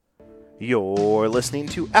You're listening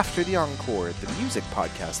to After the Encore, the music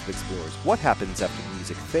podcast that explores what happens after the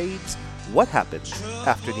music fades, what happens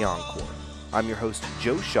after the encore. I'm your host,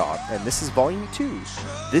 Joe Shaw, and this is Volume 2.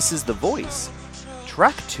 This is The Voice,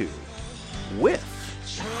 Track 2, with...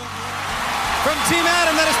 From Team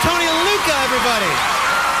Adam, that is Tony Luca, everybody!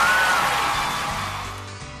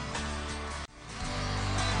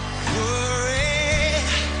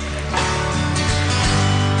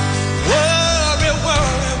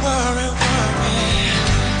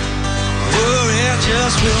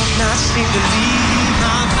 Just will not seem to leave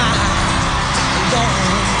my mind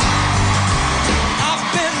alone. I've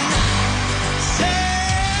been saved.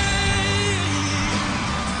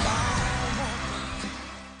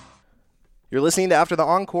 You're listening to After the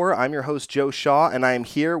Encore. I'm your host, Joe Shaw, and I am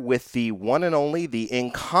here with the one and only, the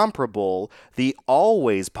incomparable, the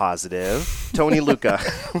always positive, Tony Luca.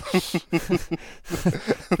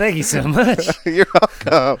 Thank you so much. You're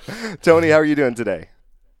welcome. Tony, how are you doing today?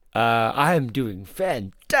 I am doing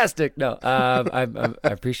fantastic. No, I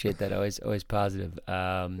appreciate that. Always positive.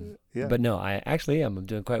 Yeah. But no, I actually am. I'm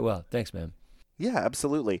doing quite well. Thanks, man. Yeah,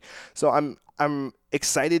 absolutely. So I'm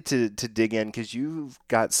excited to dig in because you've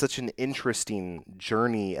got such an interesting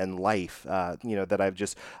journey and life,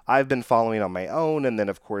 that I've been following on my own, and then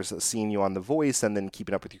of course seeing you on The Voice, and then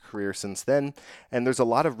keeping up with your career since then. And there's a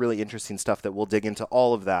lot of really interesting stuff that we'll dig into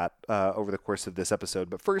all of that over the course of this episode.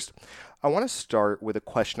 But first, I want to start with a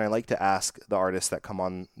question I like to ask the artists that come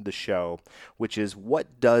on the show, which is,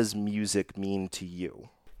 what does music mean to you?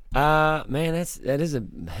 Man, that is a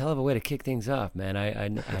hell of a way to kick things off, man. I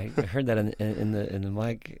heard that in the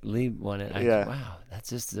Mike Lee one. And Yeah. Wow, that's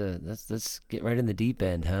just let's get right in the deep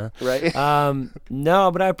end, huh? Right.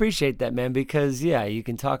 No, but I appreciate that, man, because yeah, you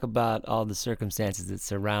can talk about all the circumstances that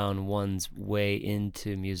surround one's way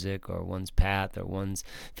into music, or one's path, or one's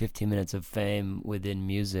 15 minutes of fame within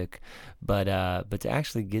music, but to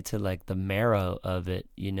actually get to like the marrow of it,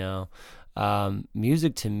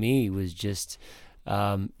 music to me was just.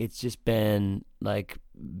 It's just been like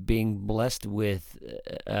being blessed with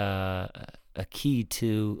a key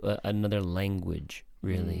to another language,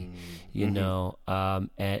 really, and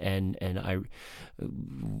I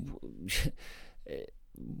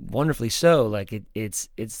wonderfully so. Like it's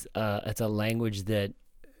a language that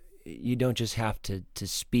you don't just have to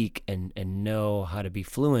speak and know how to be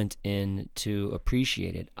fluent in to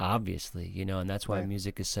appreciate it, obviously, and that's why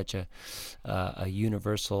music is such a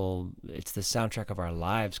universal, it's the soundtrack of our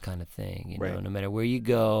lives kind of thing, no matter where you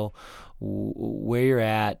go, where you're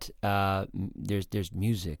at, there's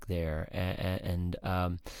music there, and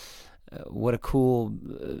what a cool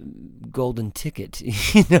golden ticket,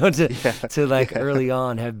 to like early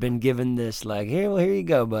on have been given this, like, here you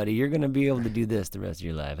go, buddy. You're gonna be able to do this the rest of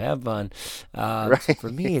your life. Have fun. So for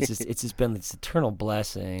me, it's just been this eternal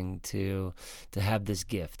blessing to have this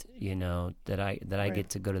gift, that I get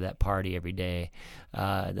to go to that party every day,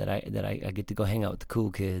 that I get to go hang out with the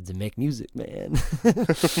cool kids and make music, man.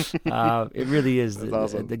 It really is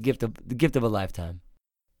awesome. the gift of a lifetime.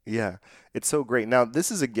 Yeah, it's so great. Now, this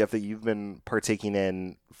is a gift that you've been partaking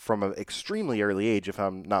in from an extremely early age, if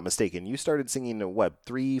I'm not mistaken. You started singing at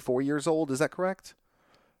 3-4 years old, is that correct?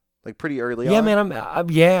 Like pretty early on? Yeah, man. I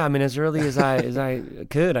mean, as early as I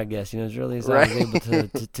could, I guess. As early as I was able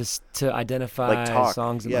to identify like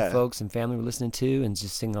songs that my folks and family were listening to, and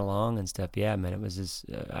just singing along and stuff. Yeah, man. It was just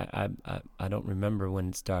I don't remember when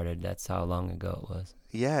it started. That's how long ago it was.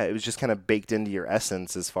 Yeah, it was just kind of baked into your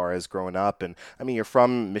essence as far as growing up. And I mean, you're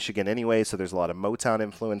from Michigan anyway, so there's a lot of Motown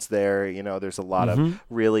influence there. There's a lot of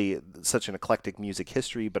really such an eclectic music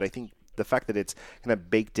history. But I think the fact that it's kind of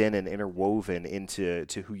baked in and interwoven into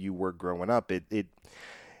who you were growing up,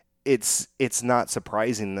 it's not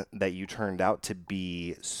surprising that you turned out to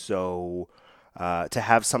be so to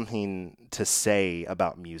have something to say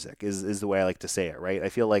about music is the way I like to say it, right? I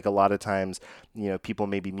feel like a lot of times, people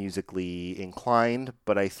may be musically inclined,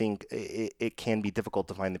 but I think it can be difficult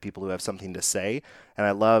to find the people who have something to say. And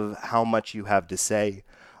I love how much you have to say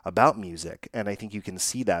about music. And I think you can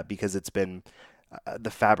see that because it's been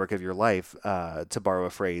the fabric of your life, to borrow a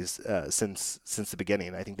phrase, since the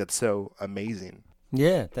beginning. I think that's so amazing.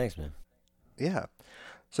 Yeah, thanks, man. Yeah.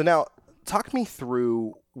 So now, talk me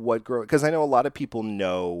through because I know a lot of people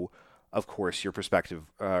know, of course, your perspective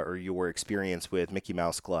or your experience with Mickey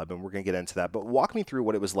Mouse Club, and we're going to get into that. But walk me through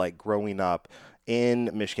what it was like growing up in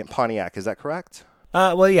Michigan, Pontiac. Is that correct?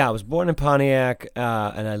 Well, yeah, I was born in Pontiac,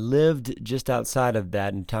 and I lived just outside of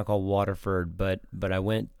that in a town called Waterford. But I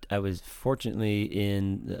was fortunately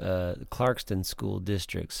in Clarkston School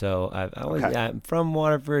District, so I'm from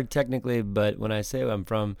Waterford technically. But when I say I'm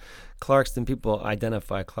from Clarkston, people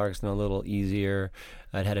identify Clarkston a little easier.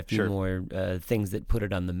 I'd had a few Sure. more things that put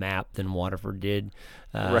it on the map than Waterford did.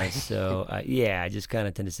 Right. So I just kind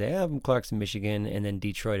of tend to say, I'm from Clarkson, Michigan, and then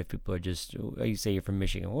Detroit. If people are just, you say you're from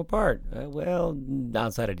Michigan, what part? Well,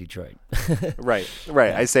 outside of Detroit. Right.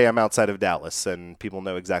 I say I'm outside of Dallas, and people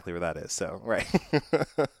know exactly where that is. So, right.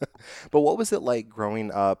 But what was it like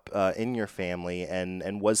growing up in your family,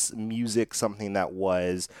 and was music something that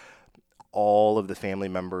was all of the family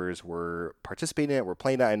members were participating in it, were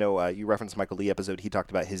playing it? I know you referenced Michael Lee episode. He talked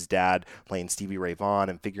about his dad playing Stevie Ray Vaughan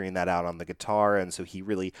and figuring that out on the guitar, and so he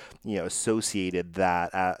really, associated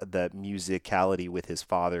that the musicality with his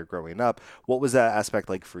father growing up. What was that aspect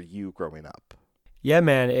like for you growing up? Yeah,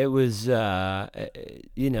 man, it was,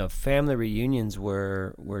 family reunions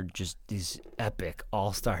were just these epic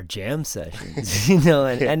all-star jam sessions,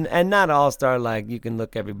 and not all-star like you can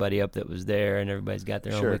look everybody up that was there and everybody's got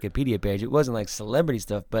their own Sure. Wikipedia page. It wasn't like celebrity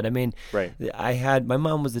stuff, but I mean, Right. my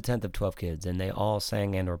mom was the 10th of 12 kids, and they all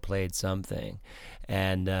sang and or played something.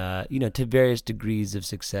 And to various degrees of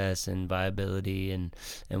success and viability and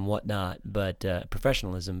whatnot, but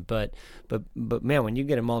professionalism. But man, when you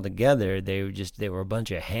get them all together, they were a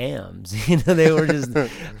bunch of hams. They were just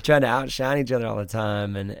trying to outshine each other all the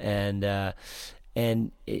time. And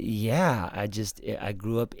yeah, I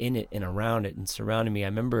grew up in it and around it and surrounding me. I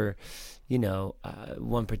remember,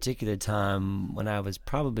 one particular time when I was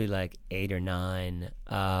probably like 8 or 9.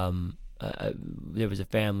 There was a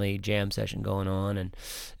family jam session going on,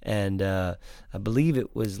 and I believe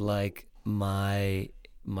it was like my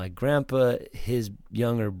grandpa, his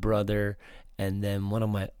younger brother, and then one of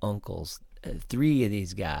my uncles. 3 of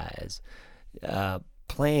these guys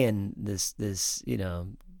playing this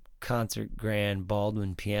concert grand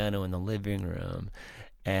Baldwin piano in the living room,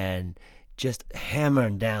 and just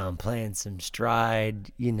hammering down, playing some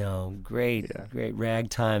stride, great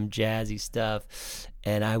ragtime jazzy stuff.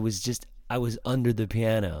 And I was under the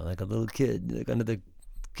piano like a little kid, like under the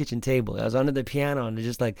kitchen table. I was under the piano and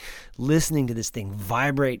just like listening to this thing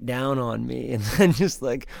vibrate down on me, and then just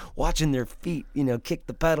like watching their feet, kick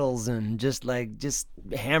the pedals, and just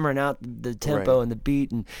hammering out the tempo Right. and the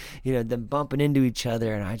beat, and them bumping into each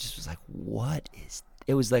other. And I just was like, what is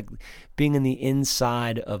it was like being in the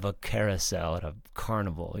inside of a carousel at a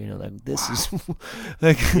carnival, like this is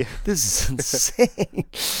like this is insane.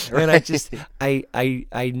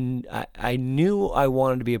 And I knew I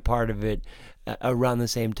wanted to be a part of it. Around the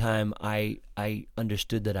same time, I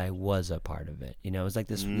understood that I was a part of it. It was like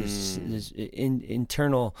this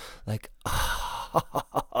internal like,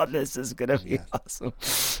 oh, this is gonna be awesome.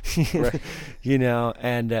 Right.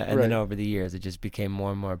 And then Right. over the years, it just became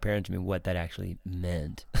more and more apparent to me what that actually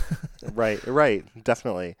meant. Right,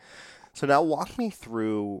 definitely. So now walk me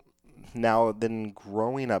through then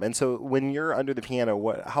growing up. And so when you're under the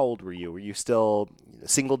piano, how old were you? Were you still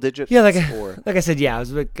single digits? Yeah, or? like I said, I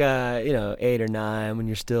was like 8 or 9 when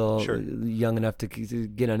you're still Sure. young enough to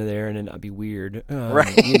get under there and it not be weird,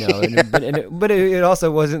 Right. But it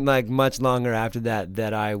also wasn't like much longer after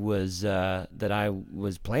that I was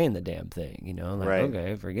playing the damn thing, like Right.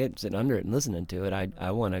 okay, forget sitting under it and listening to it.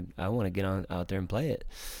 I want to get out there and play it.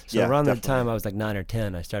 So Yeah, around that definitely. time I was like 9 or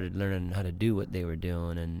 10. I started learning how to do what they were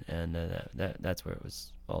doing, and that's where it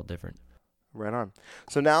was all different. Right on.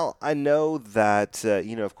 So now I know that,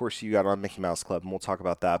 of course you got on Mickey Mouse Club, and we'll talk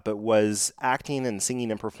about that, but was acting and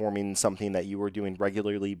singing and performing something that you were doing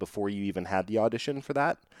regularly before you even had the audition for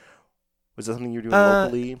that? Was that something you were doing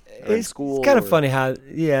locally or in school? It's kind of or- funny how,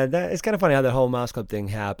 it's kind of funny how that whole Mouse Club thing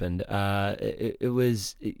happened. It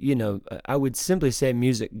was, I would simply say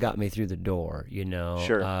music got me through the door,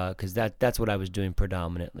 Sure. because that's what I was doing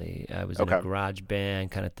predominantly. I was in a Okay. garage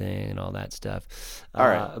band kind of thing and all that stuff. All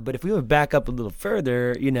right. But if we would back up a little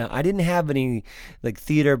further, I didn't have any like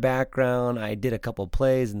theater background. I did a couple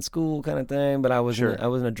plays in school kind of thing, but I wasn't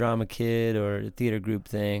a drama kid or a theater group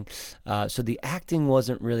thing. So the acting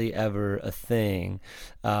wasn't really ever a thing,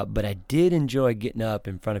 but I did enjoy getting up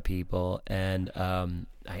in front of people, and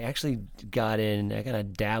I actually got in. I kind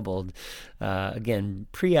of dabbled, again,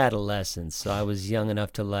 pre-adolescence. So I was young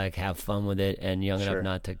enough to like have fun with it, and young Sure. enough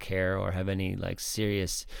not to care or have any like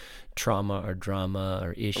serious trauma or drama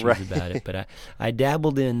or issues Right. about it. But I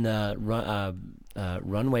dabbled in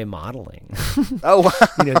runway modeling. Oh, wow.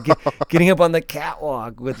 Getting up on the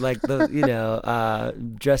catwalk with like the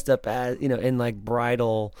dressed up as in like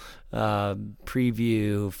bridal fall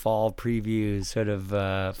preview sort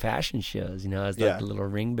of fashion shows. I was like the little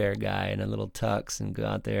ring bear guy in a little tux and go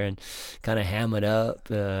out there and kind of ham it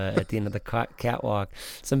up at the end of the catwalk,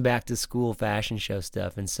 some back to school fashion show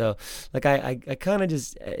stuff. And so like I kind of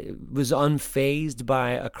just was unfazed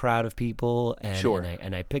by a crowd of people,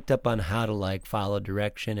 and I picked up on how to like follow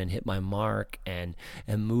direction and hit my mark and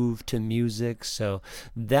move to music. So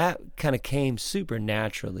that kind of came super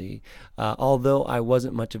naturally, although I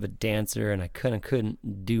wasn't much of a dancer and I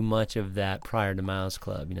couldn't do much of that prior to Mouse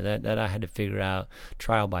Club. That I had to figure out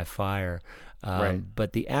trial by fire.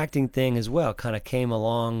 But the acting thing as well kind of came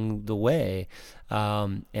along the way.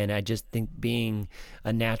 And I just think being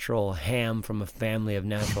a natural ham from a family of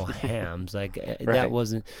natural hams, like that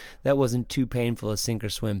wasn't too painful a sink or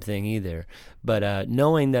swim thing either. But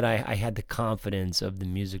knowing that I had the confidence of the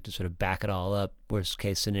music to sort of back it all up, worst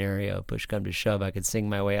case scenario, push come to shove, I could sing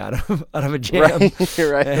my way out of a jam.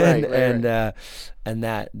 And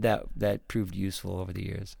that proved useful over the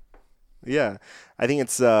years. Yeah, I think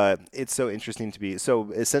it's so interesting to be.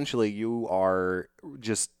 So essentially, you are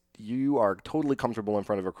totally comfortable in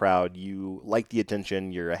front of a crowd. You like the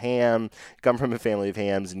attention. You're a ham, come from a family of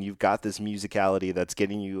hams, and you've got this musicality that's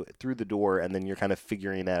getting you through the door, and then you're kind of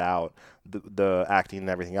figuring that out, the acting and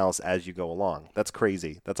everything else as you go along. That's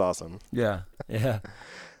crazy. That's awesome. Yeah.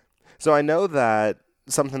 So I know that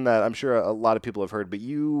something that I'm sure a lot of people have heard, but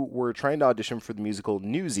you were trying to audition for the musical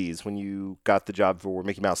Newsies when you got the job for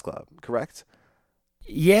Mickey Mouse Club, correct?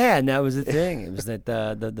 Yeah, and that was the thing. It was that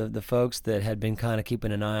the folks that had been kind of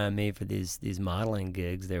keeping an eye on me for these modeling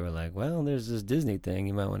gigs, they were like, well, there's this Disney thing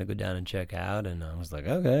you might want to go down and check out. And I was like,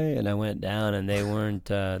 okay. And I went down, and they weren't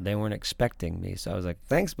expecting me. So I was like,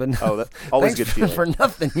 thanks, but no, that's always thanks good feeling. for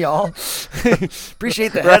nothing, y'all.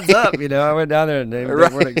 Appreciate the heads up. I went down there, and they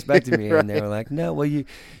weren't expecting me. And they were like, no, well,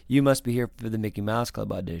 you must be here for the Mickey Mouse Club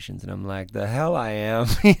auditions. And I'm like, the hell I am.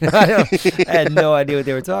 I had no idea what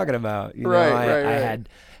they were talking about. I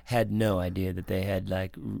had no idea that they had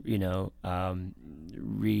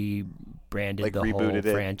rebranded the whole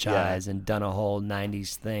franchise and done a whole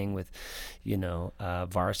 90s thing with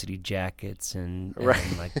varsity jackets and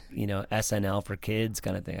SNL for kids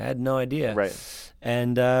kind of thing. I had no idea. Right.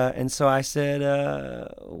 And so I said,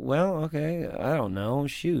 well, okay, I don't know.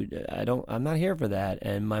 Shoot, I'm not here for that.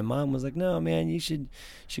 And my mom was like, no, man, you should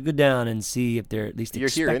go down and see if they're at least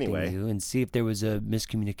expecting you and see if there was a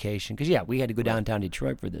miscommunication. Because, we had to go downtown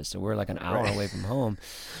Detroit for this. So we're like an hour away from home.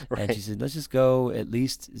 And she said, let's just go at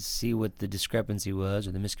least see what the discrepancy was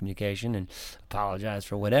or the miscommunication and apologize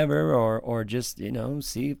for whatever or just,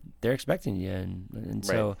 see if they're expecting you. And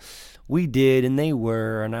so we did, and they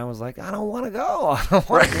were. And I was like, I don't want to go. I don't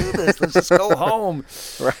want to do this. Let's just go home.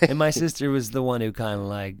 And my sister was the one who kind of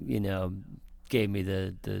like, gave me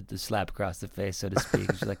the slap across the face, so to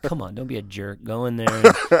speak. She's like, come on, don't be a jerk. Go in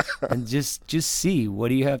there and just see. What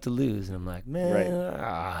do you have to lose? And I'm like,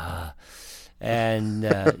 man. And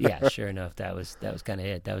sure enough, that was kind of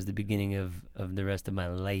it. That was the beginning of the rest of my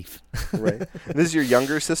life. Right. This is your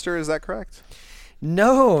younger sister, is that correct?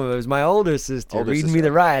 No, it was my older sister reading me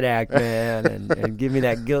the riot act, man, and give me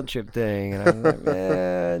that guilt trip thing. And I was like,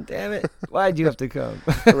 man, damn it, why'd you have to come?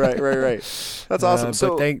 Right. That's awesome.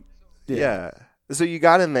 So So you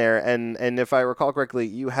got in there, and if I recall correctly,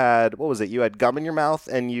 you had, what was it? You had gum in your mouth,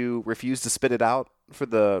 and you refused to spit it out for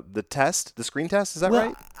the test, the screen test. Is that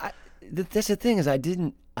right? That's the thing is I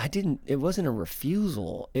didn't. It wasn't a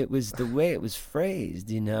refusal. It was the way it was phrased.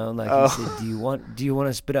 He said, "Do you want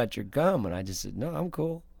to spit out your gum?" And I just said, "No, I'm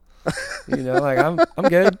cool." I'm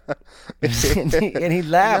good. And he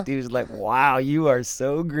laughed. He was like, "Wow, you are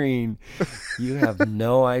so green. You have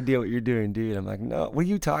no idea what you're doing, dude." I'm like, "No, what are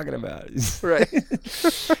you talking about?" Right.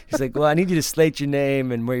 He's like, "Well, I need you to slate your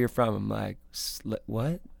name and where you're from." I'm like,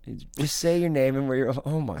 "What? Just say your name and where you're."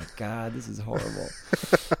 Oh my God, this is horrible.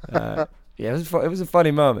 It was a funny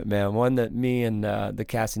moment, man. One that me and the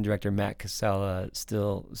casting director Matt Casella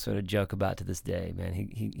still sort of joke about to this day, man.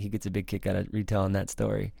 He gets a big kick out of retelling that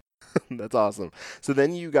story. That's awesome. So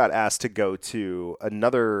then you got asked to go to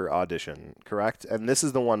another audition, correct? And this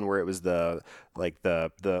is the one where it was the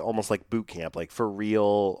almost like boot camp, like for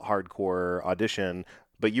real hardcore audition.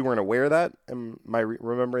 But you weren't aware of that. Am I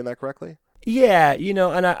remembering that correctly? Yeah,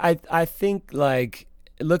 and I think like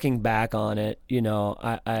looking back on it,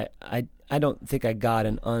 I don't think I got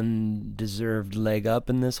an undeserved leg up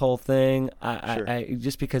in this whole thing. I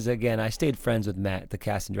just because again I stayed friends with Matt, the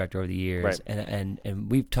casting director, over the years, and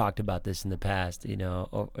we've talked about this in the past,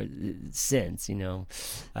 since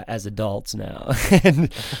as adults now,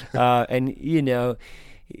 and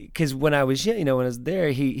because when I was, when I was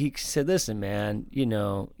there, he said, "Listen, man,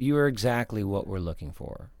 you are exactly what we're looking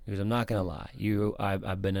for." He goes, "I'm not gonna lie,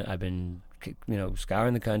 I've been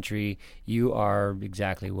scouring the country. You are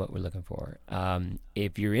exactly what we're looking for.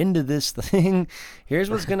 If you're into this thing, here's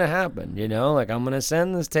what's gonna happen. Like I'm gonna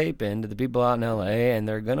send this tape in to the people out in LA, and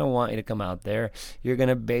they're gonna want you to come out there. You're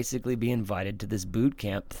gonna basically be invited to this boot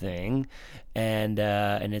camp thing, and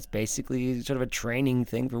it's basically sort of a training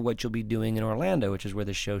thing for what you'll be doing in Orlando, which is where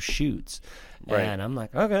the show shoots." Right. And I'm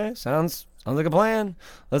like, okay, sounds like a plan.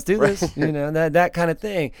 Let's do this. That kind of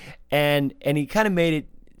thing. And he kind of made it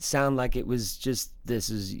sound like it was just,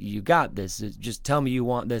 you got this. Just tell me you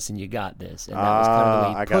want this and you got this. And that was kind of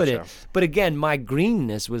the way he put it. But again, my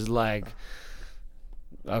greenness was like,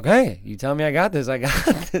 okay, you tell me I got this, I got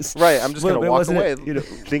this. Right, I'm just going to walk away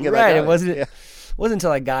thinking right, it wasn't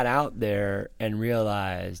until I got out there and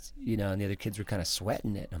realized, and the other kids were kind of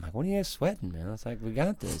sweating it. And I'm like, what are you guys sweating, man? It's like, we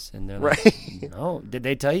got this. And they're like, no, did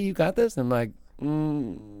they tell you got this? And I'm like,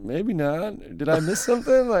 maybe not. Did I miss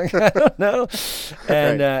something? Like, I don't know.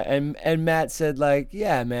 And and Matt said, like,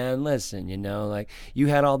 yeah, man, listen, like you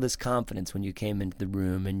had all this confidence when you came into the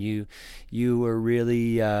room, and you were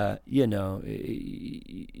really, you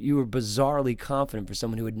were bizarrely confident for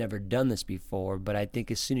someone who had never done this before. But I think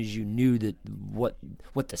as soon as you knew that what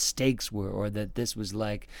the stakes were, or that this was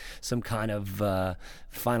like some kind of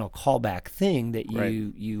final callback thing, that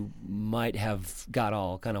you might have got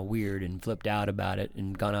all kind of weird and flipped out about it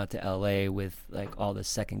and gone out to LA with like all the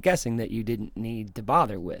second guessing that you didn't need to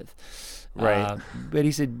bother with. Right. But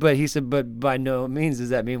he said, but by no means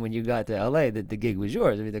does that mean when you got to LA that the gig was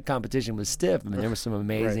yours. I mean, the competition was stiff. I mean, there was some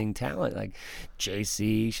amazing talent like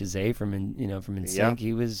JC Chazé from NSYNC.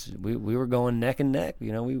 He was, we were going neck and neck.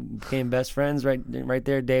 We became best friends right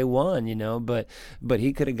there day one. But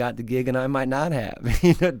he could have got the gig and I might not have.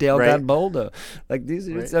 Dale got Boldo. Like these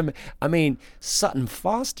are. I mean, Sutton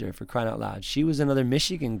Foster, for crying out loud. She was another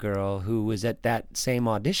Michigan girl who was at that same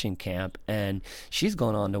audition camp, and she's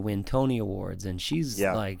going on to win Tony Awards, and she's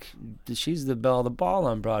she's the belle of the ball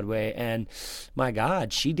on Broadway. And my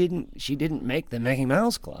God, she didn't make the Mickey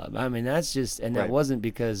Mouse Club. I mean, that's just, and that wasn't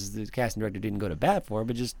because the casting director didn't go to bat for her,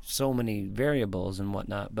 but just so many variables and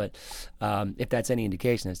whatnot. But if that's any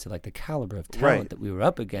indication as to like the caliber of talent that we were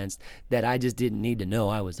up against, that I just didn't need to know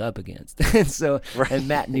I was up against. And so, and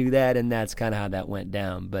Matt knew that, and that's kind of how that went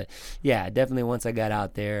down. But yeah, definitely once I got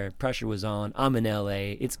out there, pressure was on. I'm in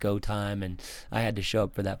LA, it's go time, and I had to show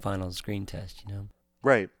up for that final screen test,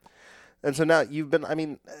 Right. And so now you've been, I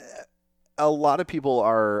mean, a lot of people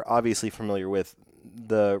are obviously familiar with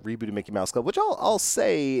the rebooted Mickey Mouse Club, which I'll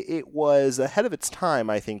say it was ahead of its time,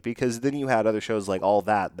 I think, because then you had other shows like All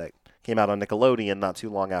That came out on Nickelodeon not too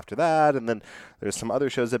long after that, and then there's some other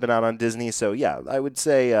shows that have been out on Disney. So yeah, I would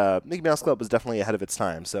say Mickey Mouse Club was definitely ahead of its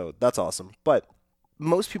time, so that's awesome. But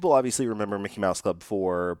most people obviously remember Mickey Mouse Club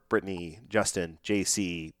for Brittany, Justin,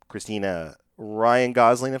 JC, Christina, Ryan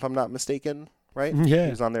Gosling, if I'm not mistaken, right? Yeah.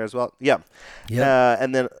 He was on there as well. Yeah.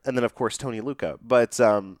 And then of course Tony Luca. But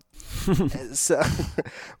so,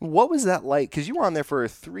 what was that like? Because you were on there for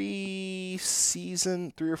three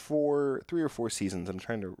or four seasons. I'm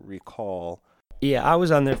trying to recall. Yeah, I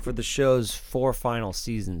was on there for the show's 4 final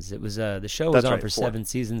seasons. It was the show was on for 4. 7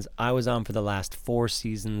 seasons. I was on for the last 4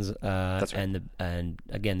 seasons. That's right. And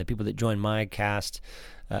again, the people that joined my cast,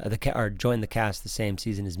 joined the cast the same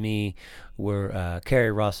season as me, were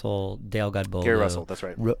Carrie Russell, Dale Godboldo. Carrie Russell, that's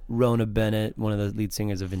right. Rona Bennett, one of the lead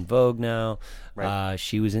singers of In Vogue now. Right.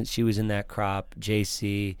 She was in that crop.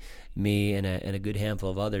 JC, me, and a good handful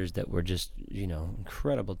of others that were just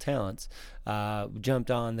incredible talents. Jumped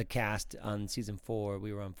on the cast on season 4.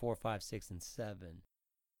 We were on 4, 5, 6, and 7.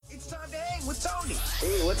 It's time to hang with Tony.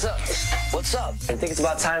 Hey, what's up? What's up? I think it's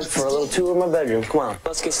about time for a little tour of my bedroom. Come on,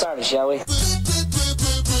 let's get started, shall we? My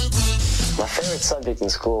favorite subject in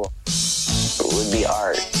school would be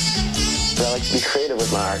art. But I like to be creative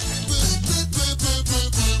with my art.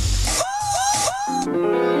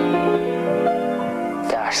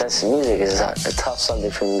 Gosh, music is a tough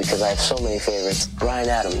subject for me because I have so many favorites. Bryan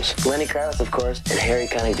Adams, Lenny Kravitz, of course, and Harry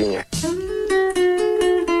Connick Jr.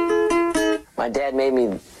 My dad made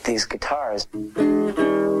me these guitars. I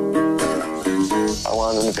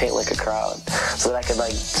wanted them to paint like a crowd so that I could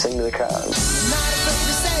sing to the crowd. Not afraid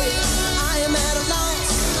to say it, I am at a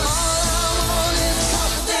loss. All I want is a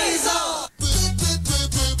couple days off.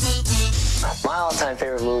 My all-time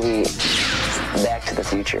favorite movie, Back to the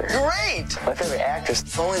Future. Great! My favorite actress,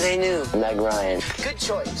 if only they knew, Meg Ryan. Good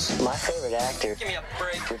choice. My favorite actor, Give me a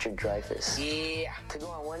break. Richard Dreyfuss. Yeah. To go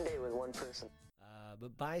on one day with one person.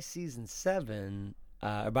 But by season 7,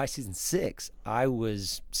 or by season 6, I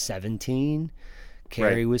was 17,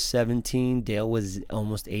 Carrie was 17. Dale was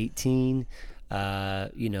almost 18.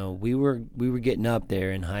 We were getting up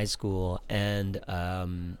there in high school, and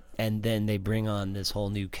then they bring on this whole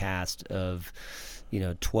new cast of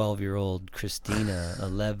 12-year-old Christina,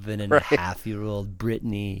 11 and a half-year-old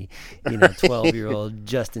Brittany, 12-year-old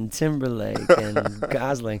Justin Timberlake and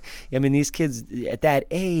Gosling. I mean, these kids at that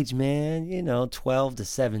age, man, 12 to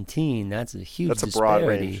 17, that's a huge disparity. Broad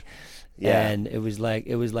range. Yeah. And it was like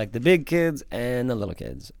the big kids and the little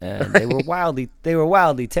kids, and they were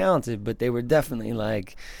wildly talented, but they were definitely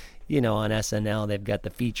like, on SNL they've got the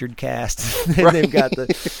featured cast, they've got the,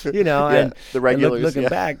 and the regulars. And looking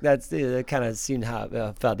back, that kind of seemed how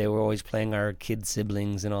I felt. They were always playing our kid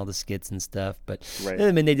siblings and all the skits and stuff. But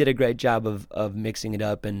I mean, they did a great job of mixing it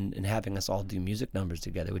up and having us all do music numbers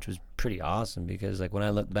together, which was pretty awesome. Because like when I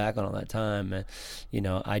look back on all that time, I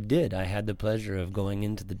had the pleasure of going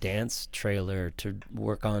into the dance trailer to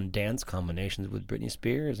work on dance combinations with Britney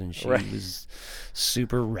Spears, and she was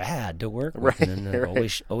super rad to work with, and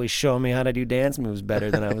always showing me how to do dance moves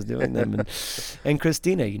better than I was doing them. And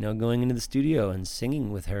Christina, going into the studio and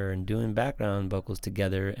singing with her and doing background vocals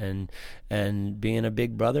together, and being a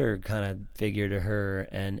big brother kind of figure to her,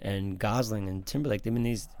 and Gosling and Timberlake. I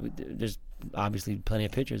mean, there's obviously plenty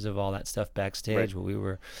of pictures of all that stuff backstage, where we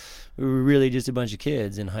were really just a bunch of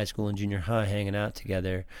kids in high school and junior high hanging out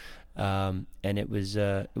together, and it was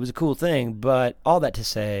a cool thing. But all that to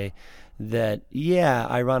say that,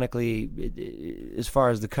 ironically, as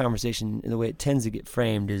far as the conversation and the way it tends to get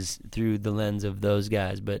framed is through the lens of those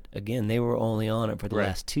guys. But again, they were only on it for the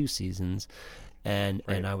last 2 seasons, and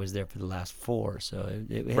I was there for the last 4. So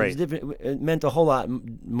it was different. It meant a whole lot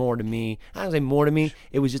more to me. I don't say more to me.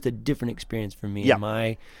 It was just a different experience for me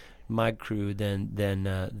and my crew than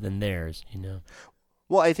theirs.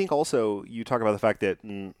 Well, I think also you talk about the fact that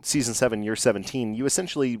in season 7, you're 17, you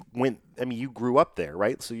essentially you grew up there,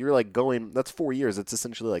 right? So you're like that's 4 years. It's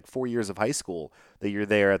essentially like 4 years of high school that you're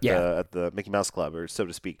there at the Mickey Mouse Club, or so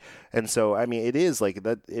to speak. And so, I mean, it is like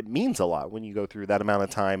that. It means a lot when you go through that amount of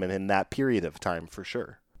time and in that period of time, for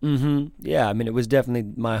sure. Mm-hmm. Yeah, I mean, it was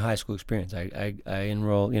definitely my high school experience. I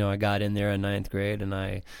enrolled, I got in there in 9th grade, and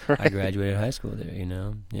I graduated high school there,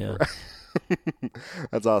 Yeah.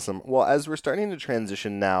 That's awesome. Well, as we're starting to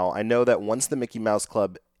transition now, I know that once the Mickey Mouse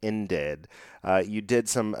Club ended, you did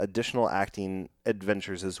some additional acting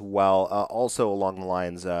adventures as well, also along the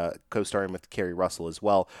lines co-starring with Kerry Russell as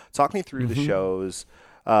well. Talk me through the shows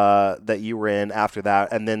that you were in after that,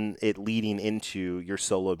 and then it leading into your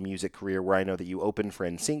solo music career, where I know that you opened for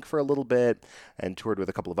NSYNC for a little bit and toured with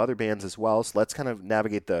a couple of other bands as well. So let's kind of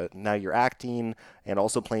navigate now you're acting and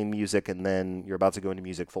also playing music, and then you're about to go into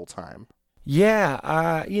music full time. Yeah,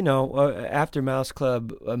 after Mouse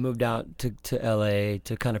Club, I moved out to LA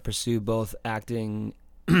to kind of pursue both acting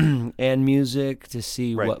and music, to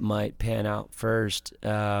see what might pan out first,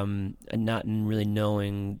 and not really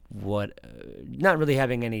knowing not really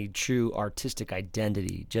having any true artistic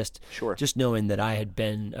identity, just knowing that I had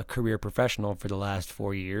been a career professional for the last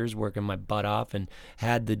 4 years, working my butt off, and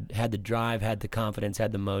had the drive, had the confidence,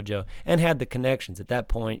 had the mojo, and had the connections. At that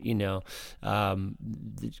point,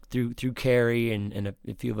 through Carrie and a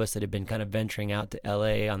few of us that had been kind of venturing out to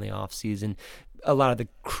LA on the off season, a lot of the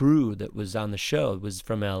crew that was on the show was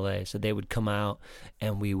from LA, so they would come out,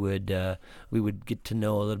 and we would get to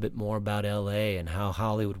know a little bit more about LA and how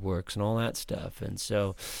Hollywood works and all that stuff. And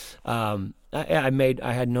so I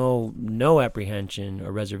had no apprehension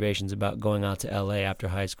or reservations about going out to LA after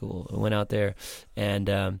high school. I went out there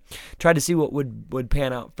and tried to see what would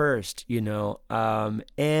pan out first,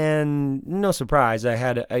 and no surprise, I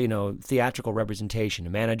had a theatrical representation, a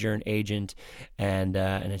manager, an agent, and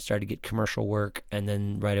I started to get commercial work, and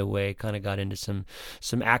then right away kind of got into some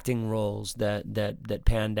acting roles that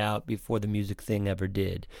panned out before the music thing ever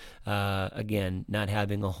did. Again, not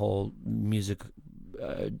having a whole music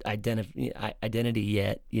identity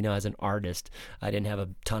yet, as an artist. I didn't have a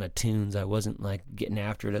ton of tunes. I wasn't like getting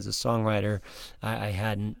after it as a songwriter. I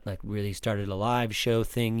hadn't like really started a live show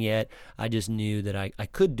thing yet. I just knew that I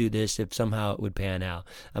could do this if somehow it would pan out.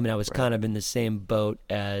 I mean, I was kind of in the same boat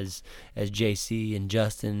as JC and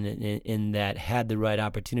Justin in that, had the right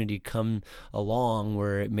opportunity come along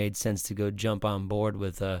where it made sense to go jump on board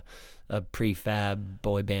with a prefab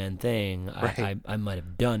boy band thing, I might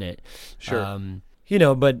have done it. Sure.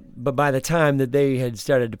 But by the time that they had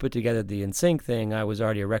started to put together the NSYNC thing, I was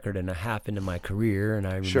already a record and a half into my career, and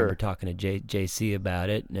I remember talking to JC about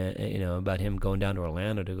it, about him going down to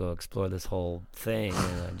Orlando to go explore this whole thing,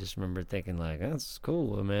 and I just remember thinking like, that's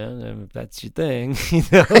cool, man, if that's your thing,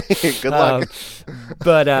 Good luck.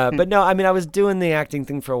 But no, I mean, I was doing the acting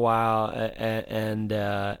thing for a while, and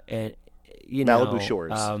Malibu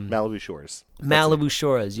Shores. Malibu Shores. Malibu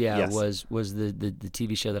Shores, yeah, Yes. was the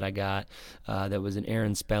TV show that I got. That was an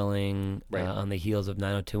Aaron Spelling Right. on the heels of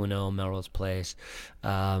 90210 Melrose Place.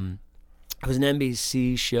 It was an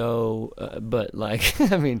NBC show, but like,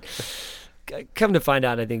 I mean, come to find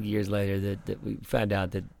out, I think years later that we found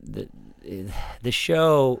out that the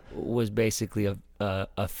show was basically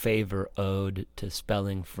a favor owed to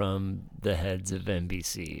Spelling from the heads of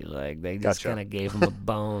NBC. Like they just Gotcha. kind of gave him a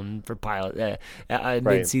bone for pilot a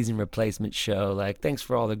mid-season replacement show. Like, thanks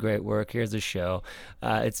for all the great work. Here's a show.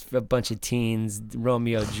 It's a bunch of teens,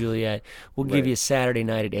 Romeo, Juliet. We'll give Right. you Saturday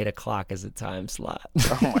night at 8:00 as a time slot.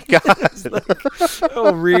 Oh my God.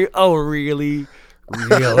 oh really?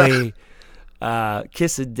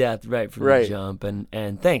 Kiss of death right from Right. the jump,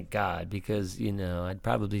 and thank God, because I'd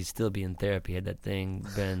probably still be in therapy had that thing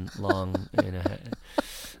been long,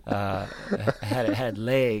 had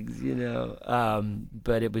legs,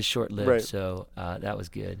 but it was short lived, Right. so that was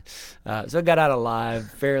good. So I got out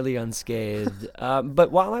alive, fairly unscathed.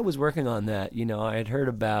 But while I was working on that, I had heard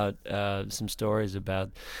about some stories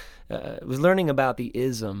about. Was learning about the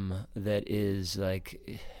ism that is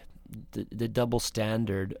like the double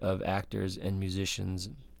standard of actors and musicians,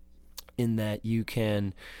 in that you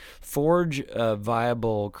can forge a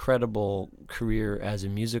viable, credible career as a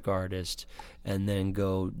music artist and then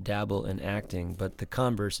go dabble in acting, but the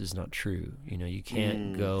converse is not true. You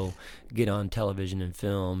can't go get on television and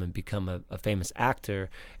film and become a famous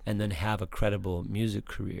actor and then have a credible music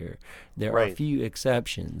career. There are a Right. few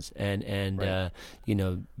exceptions, and Right.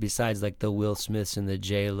 besides like the Will Smiths and the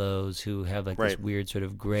J-Los who have like this Right. weird sort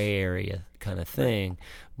of gray area kind of thing,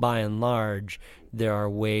 by and large, there are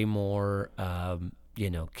way more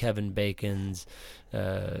Kevin Bacon's,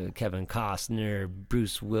 Kevin Costner,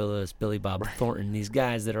 Bruce Willis, Billy Bob Thornton, these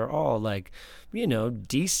guys that are all like,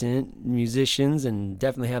 decent musicians and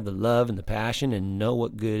definitely have the love and the passion and know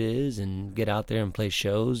what good is and get out there and play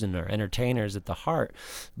shows and are entertainers at the heart,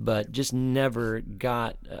 but just never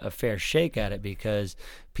got a fair shake at it because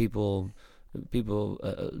people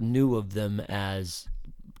knew of them as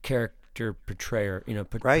character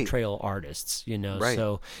portrayal artists, Right.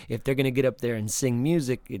 So if they're going to get up there and sing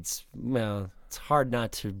music, it's hard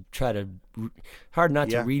not to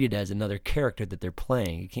Yeah. read it as another character that they're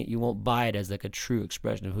playing. You won't buy it as like a true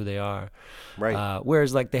expression of who they are. Right.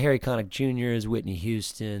 Whereas like the Harry Connick Jr.'s, Whitney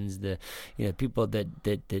Houston's, the people that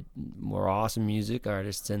were awesome music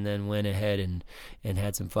artists and then went ahead and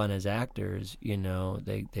had some fun as actors,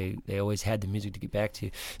 they always had the music to get back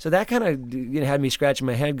to. So that kind of had me scratching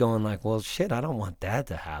my head going like, well, shit, I don't want that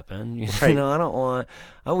to happen. Right.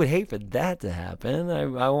 I would hate for that to happen.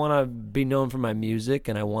 I want to be known for my music,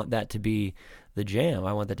 and I want that to be the jam.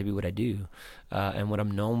 I want that to be what I do, and what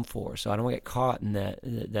I'm known for. So I don't want to get caught in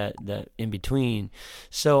that in between.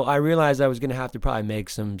 So I realized I was going to have to probably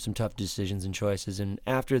make some tough decisions and choices. And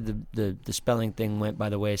after the Spelling thing went by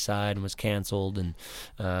the wayside and was canceled, and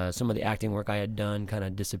some of the acting work I had done kind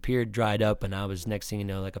of disappeared, dried up, and I was, next thing you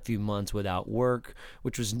know, like a few months without work,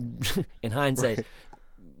 which was in hindsight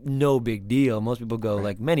no big deal. Most people go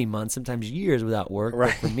like many months, sometimes years without work.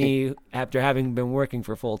 Right. But for me, after having been working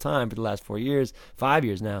for full time for the last 5 years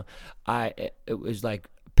now, it was like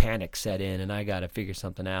panic set in, and I got to figure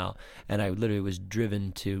something out. And I literally was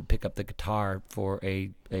driven to pick up the guitar for a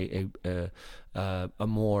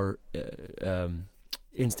more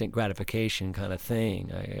instant gratification kind of thing.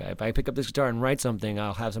 If I pick up this guitar and write something,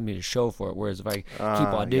 I'll have something to show for it. Whereas if I keep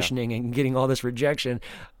auditioning and getting all this rejection,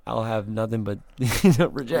 I'll have nothing but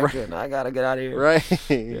rejection. I gotta get out of here. Right.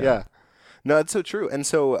 Yeah. No, that's so true. And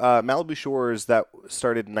so Malibu Shores, that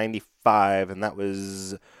started in '95, and that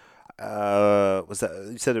was that,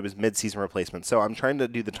 you said it was mid-season replacement. So I'm trying to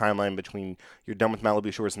do the timeline between you're done with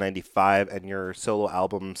Malibu Shores in '95 and your solo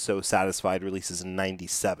album So Satisfied releases in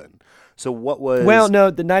 '97. So what was... Well,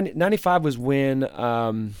 no, the 95 was when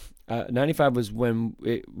 95 was when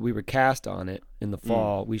we were cast on it in the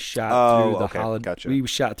fall. We shot through the Gotcha. We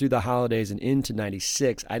shot through the holidays and into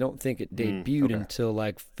 96. I don't think it debuted until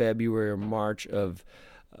like February or March of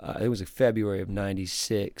it was like February of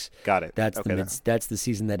 '96. Got it. That's Okay, that's the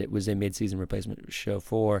season that it was a mid-season replacement show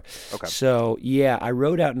for. Okay. So yeah, I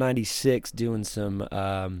wrote out '96 doing some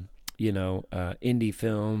indie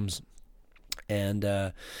films and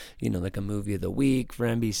like a movie of the week for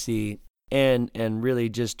NBC. And really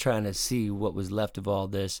just trying to see what was left of all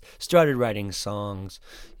this. Started writing songs,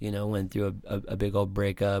 went through a big old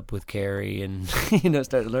breakup with Carrie, and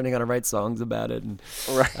started learning how to write songs about it, and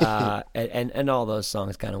Right. and all those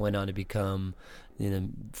songs kind of went on to become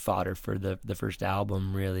fodder for the first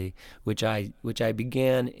album, really, which I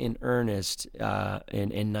began in earnest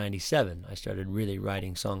in '97. I started really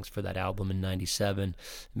writing songs for that album in '97.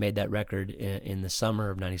 Made that record in the summer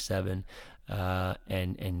of '97,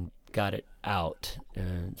 and got it out,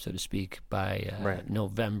 so to speak, by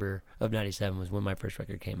November of '97 was when my first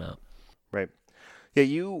record came out. Right. Yeah,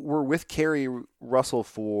 you were with Carrie Russell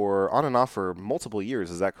on and off for multiple years.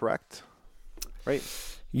 Is that correct? Right.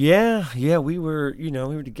 Yeah, we were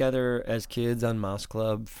together as kids on Mouse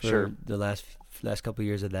Club for the last couple of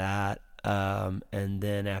years of that. And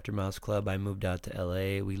then after Mouse Club, I moved out to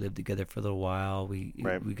LA. We lived together for a little while. We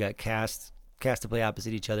got cast to play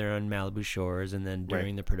opposite each other on Malibu Shores, and then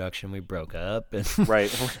during the production we broke up, and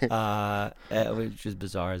which was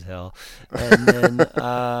bizarre as hell. And then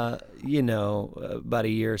about a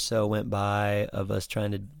year or so went by of us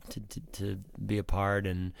trying to be apart,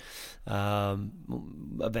 and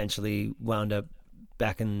eventually wound up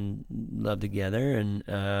back in love together, and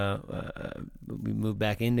we moved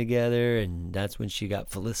back in together, and that's when she got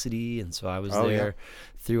Felicity, and so I was there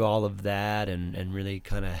through all of that, and really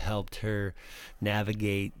kind of helped her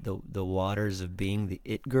navigate the waters of being the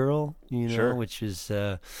it girl, which is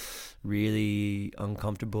really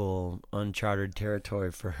uncomfortable, uncharted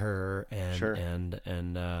territory for her, and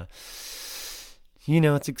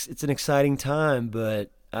it's an exciting time, but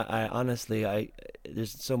I honestly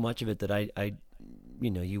there's so much of it that I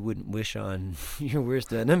you wouldn't wish on your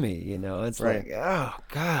worst enemy. It's like, oh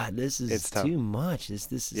God, this is too much.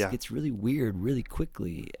 This gets really weird really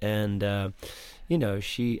quickly. And I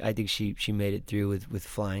think she made it through with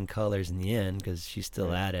flying colors in the end, because she's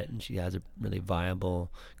still at it, and she has a really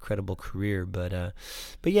viable, credible career. But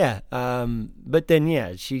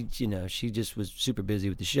then she just was super busy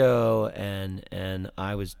with the show, and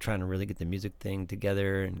I was trying to really get the music thing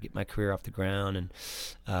together and get my career off the ground. And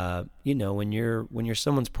when you're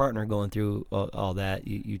someone's partner going through all that,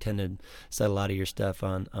 you tend to set a lot of your stuff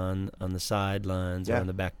on the sidelines or on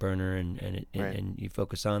the back burner, and you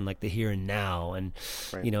focus on like the here and now. And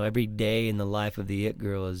every day in the life of the it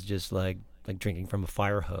girl is just like drinking from a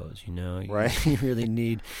fire hose. You really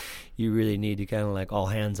need to kind of like all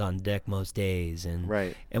hands on deck most days, and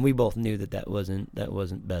we both knew that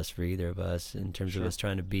wasn't best for either of us in terms of us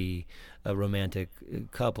trying to be a romantic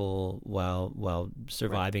couple while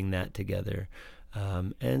surviving that together.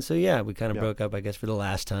 And so we kind of broke up, I guess, for the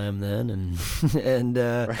last time then, and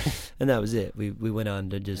that was it. We went on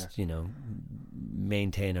to just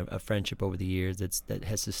maintain a friendship over the years that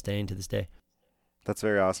has sustained to this day. That's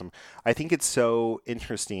very awesome. I think it's so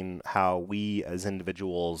interesting how we as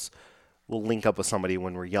individuals will link up with somebody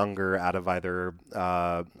when we're younger out of either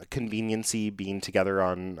conveniency, being together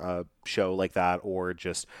on a show like that, or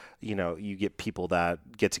just, you get people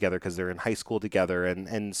that get together because they're in high school together.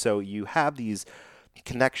 And so you have these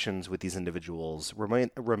connections with these individuals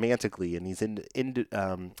romantically in these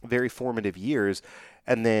very formative years.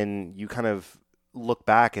 And then you kind of look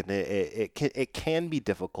back, and it can be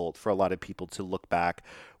difficult for a lot of people to look back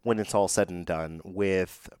when it's all said and done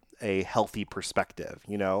with a healthy perspective,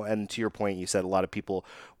 and to your point, you said a lot of people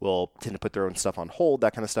will tend to put their own stuff on hold,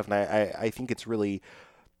 that kind of stuff. And I think it's really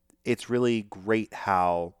great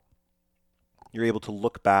how you're able to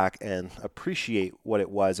look back and appreciate what it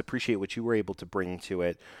was, appreciate what you were able to bring to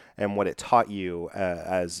it, and what it taught you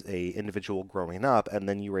as a individual growing up, and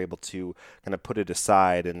then you were able to kind of put it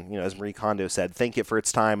aside and, as Marie Kondo said, thank it for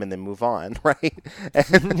its time and then move on, right?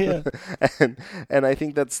 And I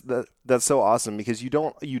think that's so awesome, because you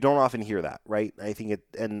don't often hear that, right? I think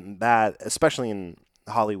that especially in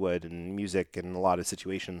Hollywood and music and a lot of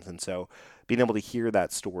situations, and so being able to hear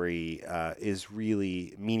that story is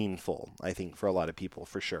really meaningful, I think, for a lot of people,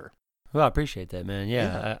 for sure. Well, I appreciate that, man.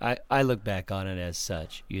 Yeah. I look back on it as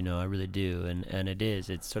such, I really do, and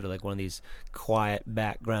it's sort of like one of these quiet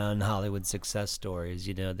background Hollywood success stories,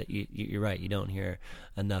 that you're right, you don't hear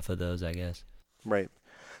enough of those, I guess. Right.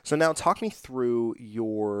 So now talk me through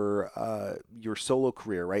your solo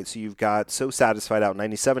career, right? So you've got So Satisfied out in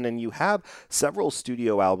 97, and you have several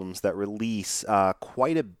studio albums that release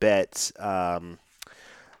quite a bit. So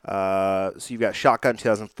you've got Shotgun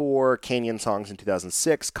 2004, Canyon Songs in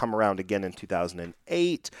 2006, Come Around Again in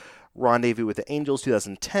 2008, Rendezvous with the Angels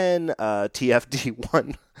 2010,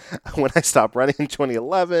 TFD1 When I Stop Running in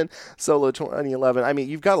 2011, Solo 2011. I mean,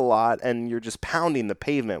 you've got a lot, and you're just pounding the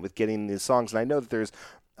pavement with getting these songs. And I know that there's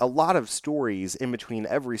a lot of stories in between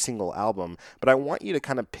every single album, but I want you to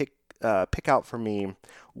kind of pick out for me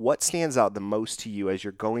what stands out the most to you as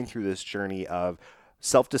you're going through this journey of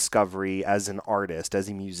self-discovery as an artist, as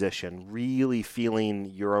a musician, really feeling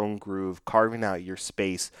your own groove, carving out your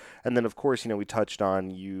space. And then, of course, we touched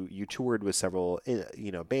on you toured with several,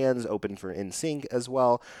 bands, open for NSYNC as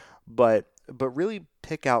well. But really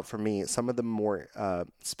pick out for me some of the more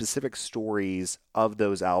specific stories of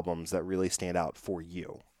those albums that really stand out for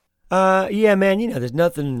you. Yeah, man, there's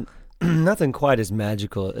nothing nothing quite as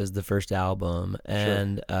magical as the first album.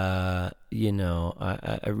 And, I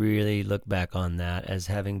really look back on that as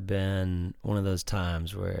having been one of those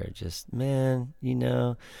times where just, man,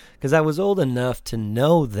 because I was old enough to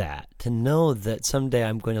know that someday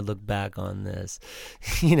I'm going to look back on this,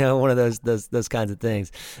 one of those kinds of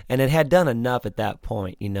things. And it had done enough at that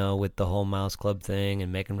point, with the whole Mouse Club thing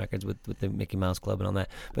and making records with the Mickey Mouse Club and all that.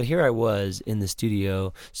 But here I was in the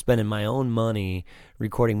studio spending my own money,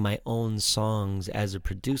 recording my own songs as a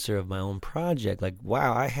producer of my own project. Like,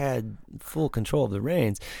 wow, I had full control of the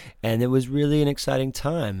reins, and it was really an exciting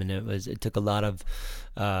time. And it took a lot of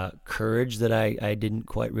courage that I didn't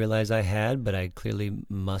quite realize I had, but I clearly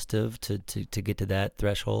must have to get to that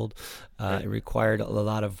threshold. It required a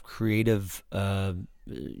lot of creative,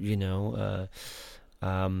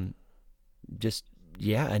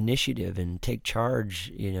 initiative and take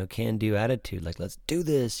charge, can-do attitude, like, let's do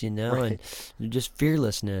this, and just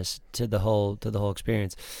fearlessness to the whole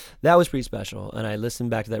experience. That was pretty special. And I listened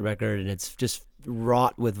back to that record, and it's just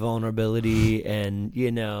wrought with vulnerability and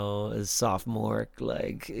sophomoric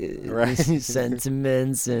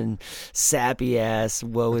sentiments and sappy ass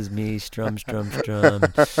woe is me strum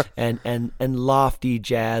and lofty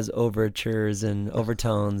jazz overtures and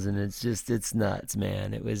overtones, and it's nuts,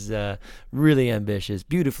 man. It was really ambitious,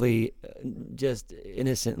 beautifully, just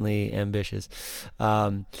innocently ambitious.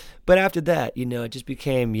 But after that, it just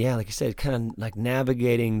became, like you said, kind of like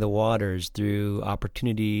navigating the waters through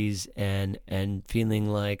opportunities and feeling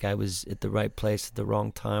like I was at the right place at the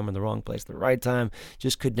wrong time, or the wrong place at the right time.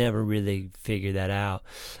 Just could never really figure that out.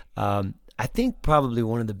 I think probably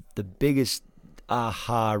one of the biggest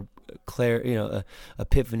epiphanies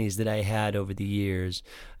that I had over the years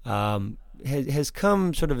has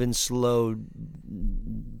come sort of in slow.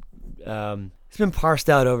 It's been parsed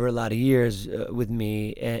out over a lot of years with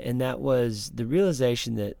me, and that was the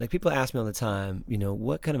realization that, like, people ask me all the time,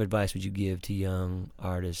 what kind of advice would you give to young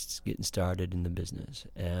artists getting started in the business?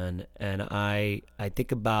 And I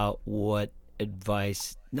think about what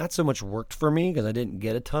advice not so much worked for me, because I didn't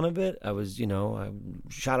get a ton of it. I was, I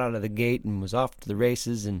shot out of the gate and was off to the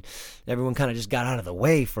races, and everyone kind of just got out of the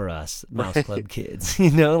way for us Mouse Club kids,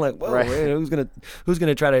 like, whoa, who's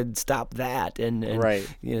gonna try to stop that and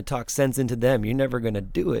talk sense into them? You're never gonna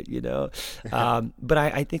do it, But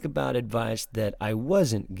I think about advice that I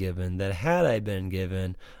wasn't given, that had I been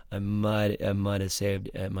given, I might have saved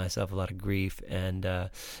myself a lot of grief, and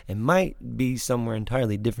it might be somewhere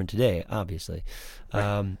entirely different today, obviously.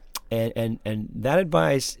 And that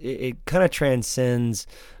advice, it kind of transcends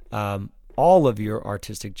all of your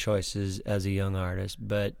artistic choices as a young artist,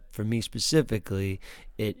 but for me specifically,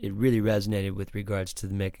 it really resonated with regards to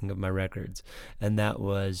the making of my records, and that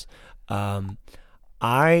was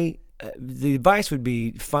the advice would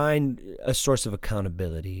be find a source of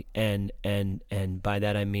accountability, and by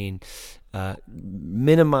that I mean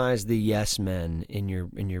minimize the yes men in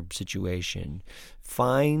your situation.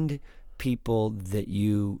 Find people that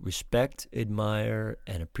you respect, admire,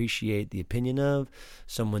 and appreciate the opinion of,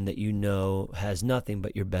 someone that has nothing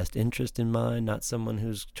but your best interest in mind, not someone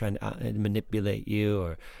who's trying to manipulate you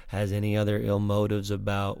or has any other ill motives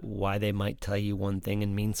about why they might tell you one thing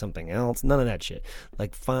and mean something else. None of that shit.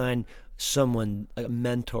 Like, find someone, a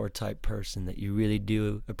mentor type person that you really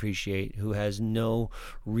do appreciate, who has no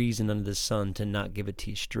reason under the sun to not give it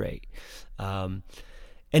to you straight.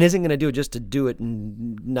 And isn't going to do it just to do it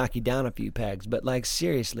and knock you down a few pegs, but, like,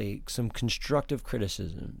 seriously, some constructive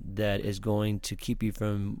criticism that is going to keep you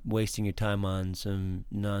from wasting your time on some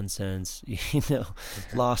nonsense,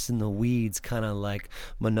 lost in the weeds, kind of like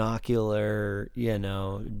monocular,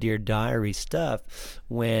 Dear Diary stuff,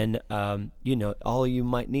 when, all you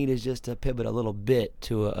might need is just to pivot a little bit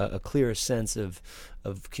to a clearer sense of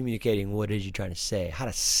communicating what it is you're trying to say, how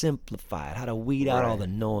to simplify it, how to weed out all the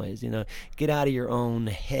noise, get out of your own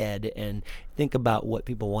head and think about what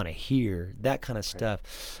people want to hear, that kind of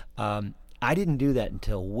stuff. I didn't do that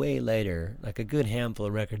until way later, like a good handful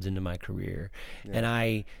of records into my career. Yeah. And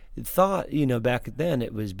I thought, back then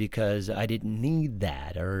it was because I didn't need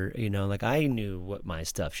that, or, like, I knew what my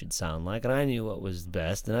stuff should sound like, and I knew what was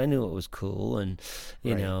best, and I knew what was cool, and,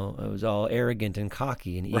 it was all arrogant and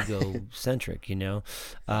cocky and egocentric,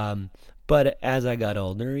 But as I got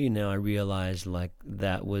older, I realized, like,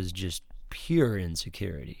 that was just pure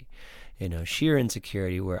insecurity. sheer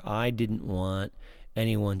insecurity where I didn't want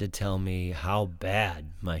anyone to tell me how bad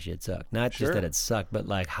my shit sucked. Not just that it sucked, but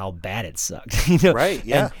like how bad it sucked. Right?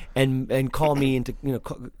 Yeah. And call me into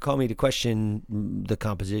call me to question the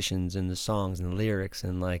compositions and the songs and the lyrics,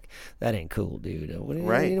 and like, that ain't cool, dude. What do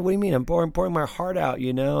you mean? I'm pouring my heart out,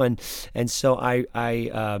 and so I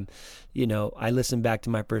listen back to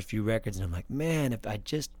my first few records and I'm like, man, if I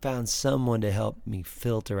just found someone to help me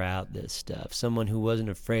filter out this stuff, someone who wasn't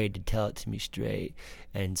afraid to tell it to me straight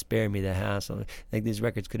and spare me the hassle, like, these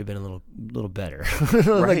records could have been a little better.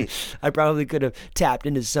 Right. I probably could have tapped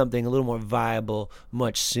into something a little more viable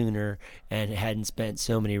much sooner and hadn't spent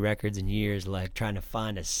so many records and years like trying to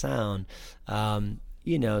find a sound.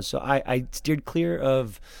 So I steered clear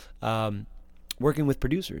of working with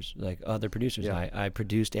producers, like other producers. Yeah. I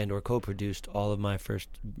produced and or co-produced all of my first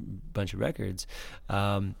bunch of records.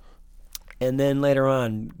 And then later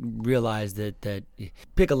on realized that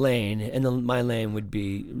pick a lane, and my lane would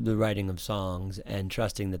be the writing of songs and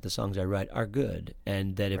trusting that the songs I write are good,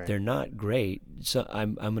 and that if they're not great, so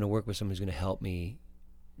I'm going to work with someone who's going to help me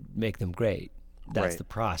make them great. That's the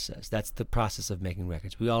process. That's the process of making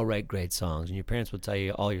records. We all write great songs, and your parents will tell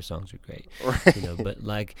you all your songs are great. Right. But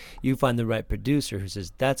like, you find the right producer who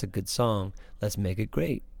says, that's a good song, let's make it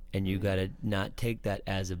great. And you got to not take that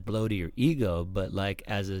as a blow to your ego, but like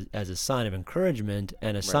as a sign of encouragement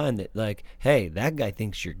and a sign that, like, hey, that guy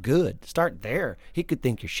thinks you're good. Start there. He could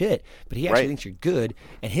think you're shit, but he actually thinks you're good.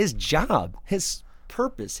 And his job, his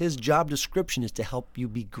purpose, his job description is to help you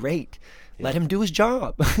be great. Let him do his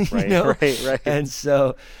job. Right. And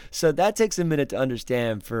so that takes a minute to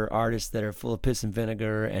understand for artists that are full of piss and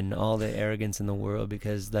vinegar and all the arrogance in the world,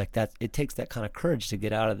 because like that, it takes that kind of courage to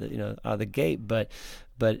get out of the gate. But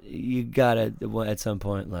you gotta at some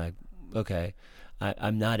point, like, okay,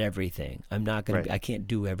 I'm not everything. I'm not gonna. I can't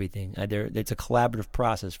do everything. It's a collaborative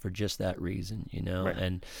process for just that reason,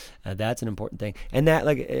 And that's an important thing. And that,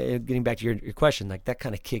 like, getting back to your question, like, that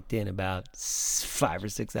kind of kicked in about 5 or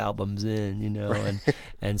 6 albums in,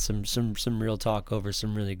 and some real talk over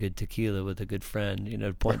some really good tequila with a good friend,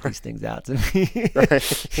 to point these things out to me.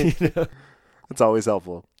 It's always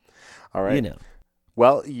helpful. All right.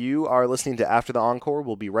 Well, you are listening to After the Encore.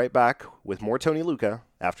 We'll be right back with more Tony Lucca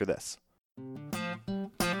after this.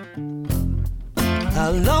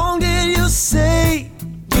 How long did you say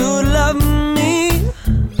you love me?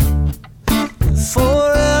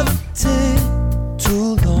 Forever take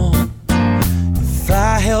too long. If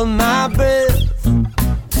I held my breath,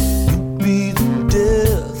 you'd be the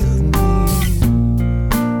death of me.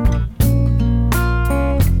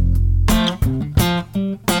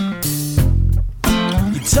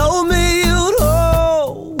 You told me you'd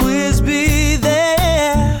always be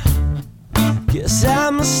there. Guess I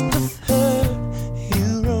must have heard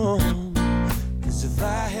you wrong, 'cause if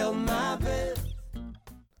I held my breath.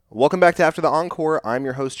 Welcome back to After the Encore. I'm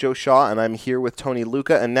your host, Joe Shaw, and I'm here with Tony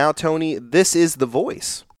Lucca. And now, Tony, this is the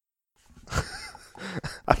voice.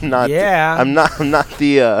 I'm not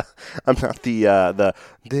the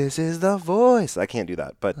this is the voice. I can't do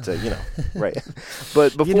that, but right.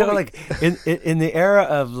 But before like in the era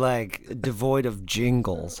of like devoid of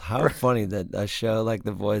jingles, how funny that a show like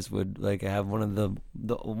The Voice would like have one of the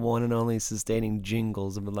one and only sustaining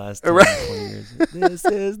jingles of the last 10, 20 years. This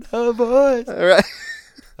is the voice. All right.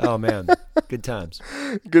 Oh man, good times.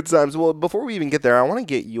 Good times. Well, before we even get there, I want to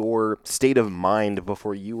get your state of mind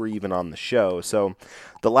before you were even on the show. So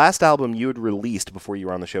the last album you had released before you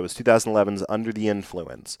were on the show was 2011's Under the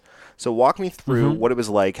Influence. So walk me through what it was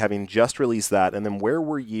like having just released that, and then where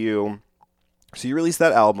were you? So you released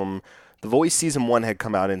that album. The Voice Season 1 had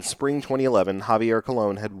come out in spring 2011. Javier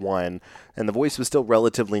Colon had won, and The Voice was still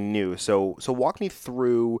relatively new. So walk me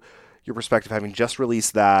through your perspective having just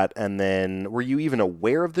released that, and then were you even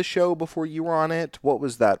aware of the show before you were on it? What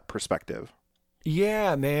was that perspective?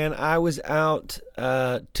 Yeah, man, I was out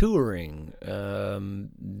touring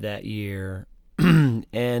that year,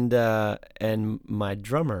 and my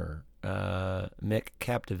drummer Mick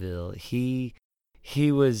Capdeville,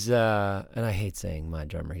 he was, and I hate saying my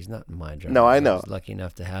drummer. He's not my drummer. No, I know. I was lucky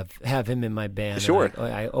enough to have him in my band. Sure.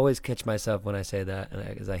 I always catch myself when I say that,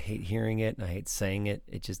 because I hate hearing it and I hate saying it.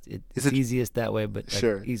 It's easiest that way. But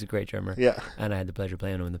like, he's a great drummer. Yeah. And I had the pleasure of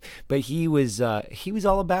playing with him. But he was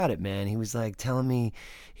all about it, man. He was like telling me,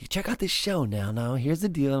 check out this show now. Now here's the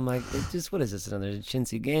deal. I'm like, what is this? Another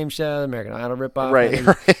Chintzy game show, American Idol ripoff?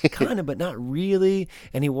 Right. Kind of, but not really.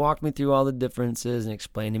 And he walked me through all the differences and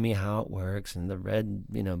explained to me how it works and the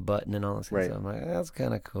red, button and all this kind Right. of stuff. I'm like, that's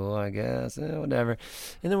kind of cool, I guess. Whatever.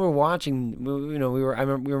 And then we're watching. I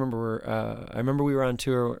remember we were on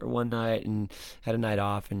tour one night and had a night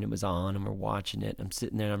off, and it was on, and we're watching it. I'm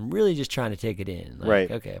sitting there, and I'm really just trying to take it in. Like,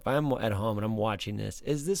 Right. okay, if I'm at home and I'm watching this,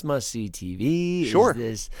 is this must-see TV? Sure. Is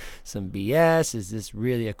this some BS? Is this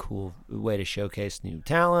really a cool way to showcase new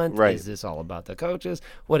talent? Right. Is this all about the coaches?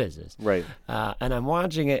 What is this? Right. And I'm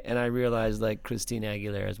watching it, and I realize, like, Christina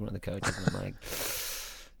Aguilera is one of the coaches, and I'm like,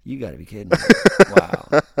 you got to be kidding me.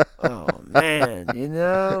 Wow. Oh, man. Like,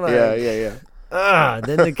 Yeah.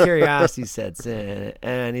 then the curiosity sets in,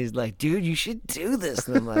 and he's like, dude, you should do this.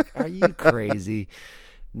 And I'm like, are you crazy?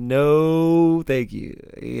 No, thank you.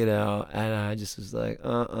 And I just was like,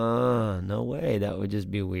 no way. That would just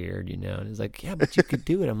be weird, And he's like, yeah, but you could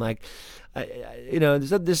do it. I'm like,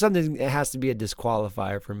 there's something that has to be a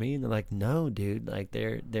disqualifier for me. And they're like, no, dude, like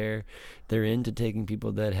they're into taking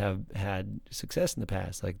people that have had success in the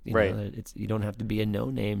past. Like, Right. you don't have to be a no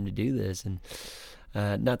name to do this. And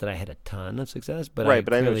not that I had a ton of success, but Right, I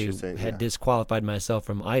but I know what clearly you're saying, had yeah. disqualified myself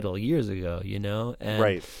from Idol years ago, And,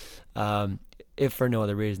 Right. if for no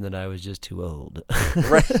other reason that I was just too old.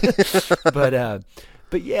 Right.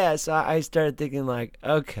 But yeah, so I started thinking like,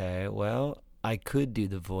 okay, well, I could do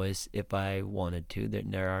the voice if I wanted to.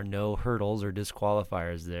 There are no hurdles or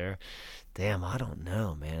disqualifiers there. Damn, I don't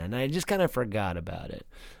know, man. And I just kind of forgot about it.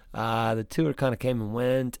 The tour kind of came and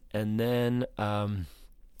went, and then, in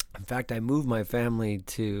fact, I moved my family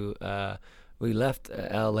to. We left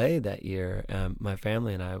L.A. that year. My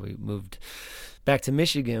family and I, we moved back to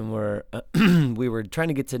Michigan, where we were trying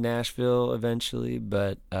to get to Nashville eventually,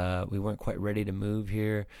 but we weren't quite ready to move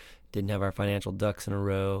here. Didn't have our financial ducks in a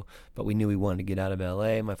row, but we knew we wanted to get out of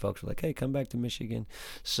L.A. My folks were like, hey, come back to Michigan.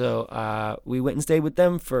 So we went and stayed with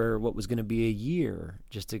them for what was going to be a year,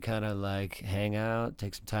 just to kind of like hang out,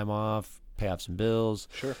 take some time off, pay off some bills,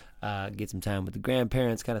 Sure. get some time with the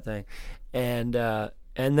grandparents kind of thing.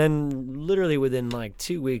 And then literally within like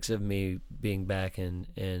 2 weeks of me being back in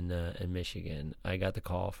Michigan, I got the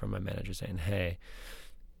call from my manager saying, hey,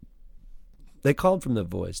 they called from The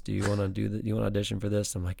Voice. Do you want to you want to audition for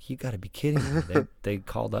this? I'm like, you got to be kidding me. They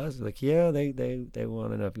called us. They're like, yeah, they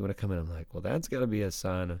want to know if you want to come in. I'm like, well, that's got to be a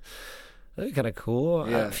sign of, that's kind of cool.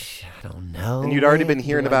 Yeah. I don't know. And you'd already man. been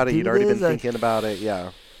hearing Do I about it. do You'd already been this? thinking about it.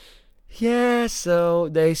 Yeah. Yeah, so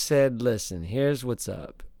they said, listen, here's what's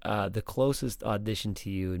up. The closest audition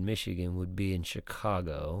to you in Michigan would be in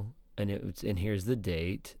Chicago, and here's the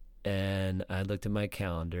date. And I looked at my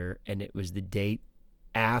calendar, and it was the date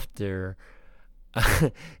after.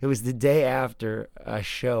 It was the day after a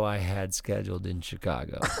show I had scheduled in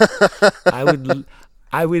Chicago. I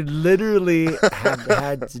would literally have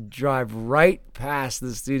had to drive right past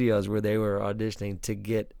the studios where they were auditioning to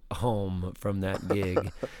get home from that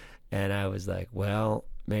gig. And I was like, well,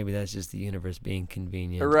 maybe that's just the universe being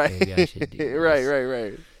convenient. Right. Maybe I should do this.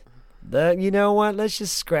 Right. You know what? Let's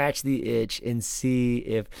just scratch the itch and see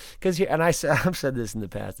if, because here, and I've said this in the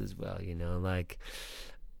past as well, like,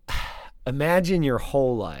 imagine your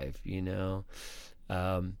whole life,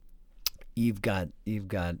 you've got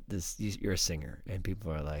this, you're a singer, and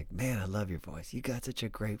people are like, man, I love your voice. You got such a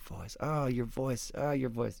great voice. Oh, your voice.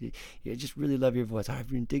 You just really love your voice. I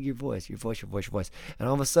really dig your voice. Your voice. And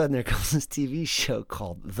all of a sudden there comes this TV show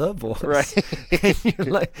called The Voice. Right. And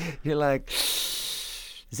you're like,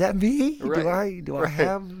 is that me? Right. Do I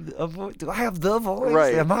have a voice? Do I have the voice?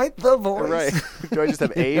 Right. Am I the voice? Right. Do I just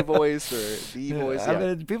have a voice or the voice?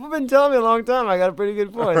 Yeah. People have been telling me a long time I got a pretty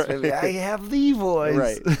good voice. Right. Maybe I have the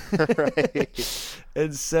voice. Right.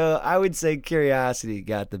 And so I would say curiosity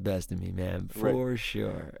got the best of me, man, for Right.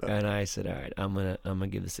 sure. And I said, all right, I'm gonna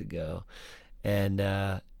give this a go. And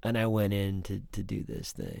I went in to do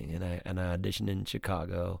this thing, and I auditioned in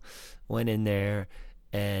Chicago, went in there,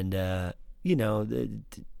 and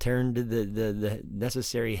turned the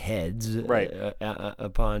necessary heads Right.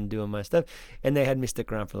 upon doing my stuff, and they had me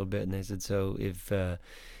stick around for a little bit, and they said, so if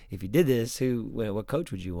you did this, what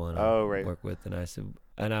coach would you want to work with? And I said,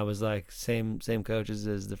 and I was like, same coaches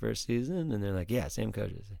as the first season, and they're like, yeah, same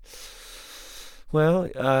coaches. Well,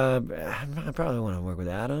 I probably want to work with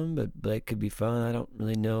Adam, but Blake could be fun. I don't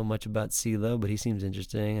really know much about CeeLo, but he seems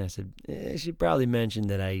interesting. I said, I should probably mention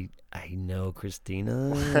that I know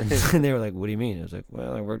Christina. And they were like, what do you mean? I was like,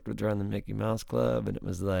 well, I worked with her on the Mickey Mouse Club, and it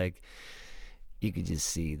was like, you could just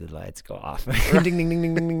see the lights go off. Ding, ding, ding,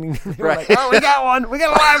 ding, ding, ding. They were Right. like, oh, we got one. We got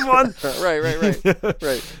a live one.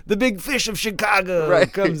 Right. The big fish of Chicago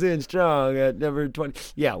Right. comes in strong at number 20.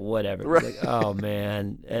 Yeah, whatever. Right. Like, oh,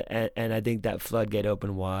 man. And I think that floodgate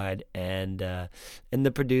opened wide. And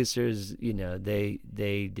the producers, they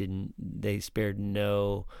spared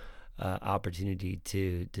no opportunity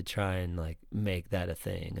to try and like make that a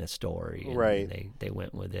thing, a story, and Right. they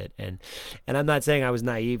went with it. And I'm not saying I was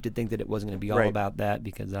naive to think that it wasn't going to be all Right. about that,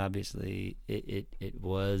 because obviously it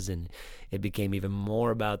was, and it became even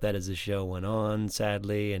more about that as the show went on,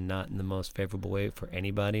 sadly, and not in the most favorable way for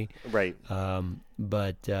anybody. Right.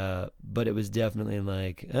 But it was definitely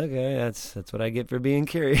like, okay, that's what I get for being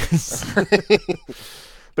curious.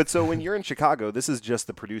 But so when you're in Chicago, this is just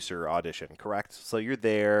the producer audition, correct? So you're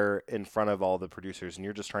there in front of all the producers, and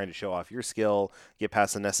you're just trying to show off your skill, get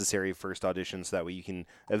past the necessary first auditions, so that way you can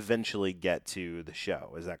eventually get to the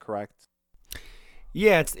show. Is that correct?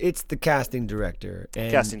 Yeah, it's the casting director.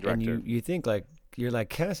 And, Casting director. And you think like, you're like,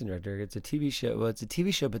 casting director, it's a TV show. Well, it's a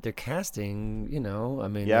TV show, but they're casting, I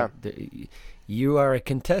mean, Yeah. you are a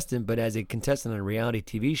contestant, but as a contestant on a reality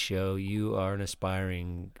TV show, you are an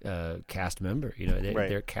aspiring cast member. Right.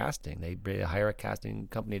 They're casting. They hire a casting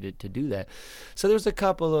company to do that. So there's a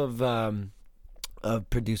couple of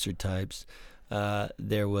producer types.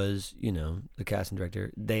 There was, the casting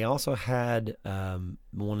director. They also had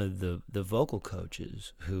one of the vocal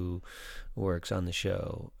coaches who worked on the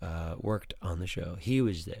show. He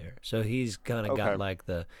was there, so he's kind of got like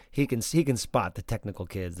he can spot the technical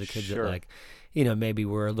kids, the kids Sure. that like, maybe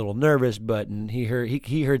were a little nervous, but he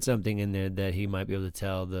heard something in there that he might be able to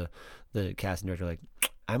tell the casting director, like,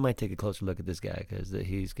 I might take a closer look at this guy because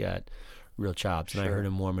he's got real chops, and I heard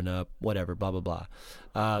him warming up, whatever, blah blah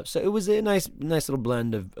blah. So it was a nice little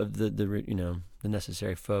blend of the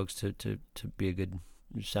necessary folks to be a good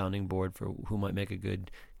sounding board for who might make a good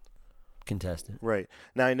contestant. Right.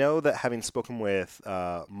 Now, I know that having spoken with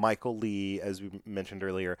Michael Lee, as we mentioned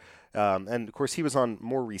earlier, and of course he was on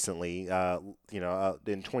more recently, in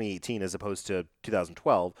 2018 as opposed to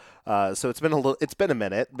 2012. So it's been a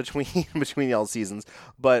minute between y'all's seasons.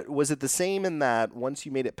 But was it the same in that once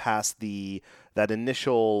you made it past that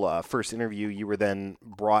initial first interview, you were then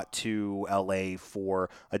brought to LA for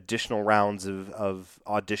additional rounds of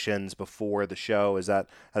auditions before the show? Is that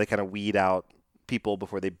how they kind of weed out people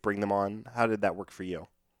before they bring them on? How did that work for you?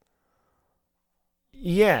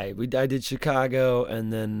 Yeah, I did Chicago,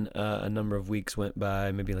 and then a number of weeks went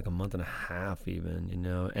by, maybe like a month and a half even,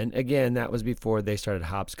 And again, that was before they started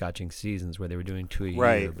hopscotching seasons where they were doing 2 a year.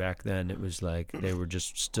 Right. Back then, it was like they were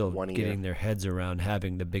just still 1 a getting year. their heads around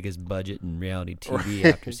having the biggest budget in reality TV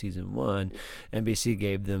after season 1. NBC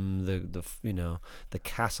gave them the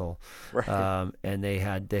castle, Right. and they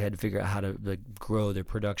had to figure out how to like grow their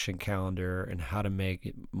production calendar and how to make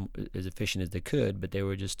it as efficient as they could, but they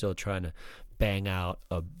were just still trying to bang out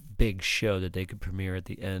a big show that they could premiere at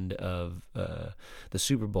the end of the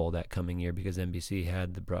Super Bowl that coming year, because NBC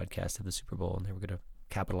had the broadcast of the Super Bowl and they were going to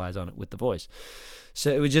capitalize on it with The Voice.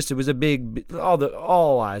 So it was a big,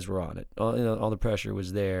 all eyes were on it. All the pressure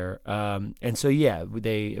was there. And so, yeah,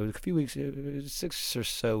 it was a few weeks, 6 or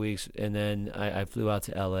so weeks. And then I flew out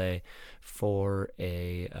to LA for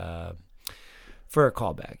a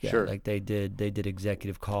callback. Yeah. Sure. Like they did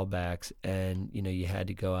executive callbacks, and you had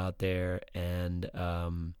to go out there and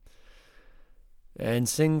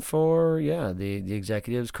sing for the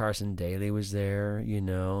executives. Carson Daly was there,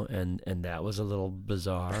 and that was a little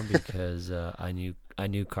bizarre because I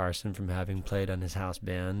knew Carson from having played on his house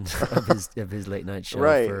band of his late night show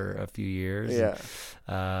Right. for a few years. Yeah.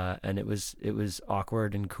 And it was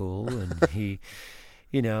awkward and cool, and he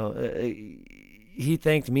he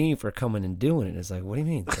thanked me for coming and doing it. It's like, what do you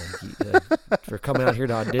mean? For coming out here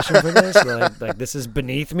to audition for this? Like this is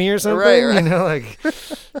beneath me or something? Right.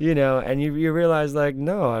 And you realize, like,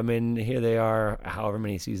 no, I mean, here they are however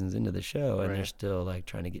many seasons into the show, and Right. they're still like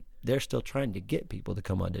trying to get people to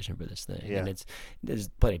come audition for this thing. Yeah. And there's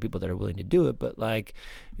plenty of people that are willing to do it, but like,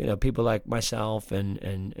 people like myself and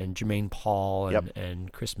Jermaine Paul and, Yep.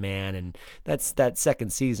 and Chris Mann, and that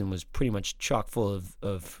second season was pretty much chock full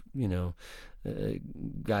of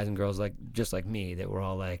guys and girls just like me that were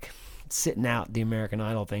all like sitting out the American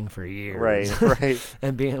Idol thing for years. Right.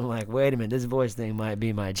 And being like, wait a minute, this voice thing might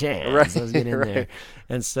be my jam. Right, So let's get in right. there.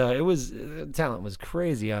 And so it was, talent was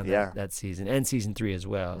crazy on Yeah. that season, and season 3 as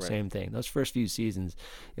well. Right. Same thing. Those first few seasons,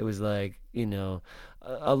 it was like,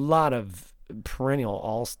 a lot of perennial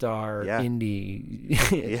all-star Yeah. indie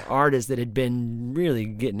Yeah. artists that had been really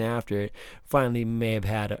getting after it finally may have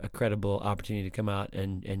had a credible opportunity to come out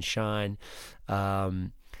and shine.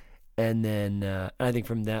 And then I think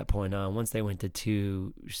from that point on, once they went to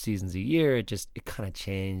 2 seasons a year, it kind of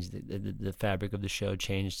changed. The fabric of the show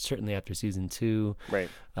changed, certainly after season 2. Right.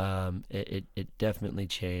 It definitely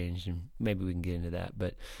changed, and maybe we can get into that.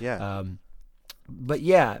 But Yeah. but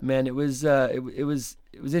yeah, man, it was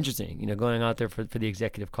interesting, going out there for the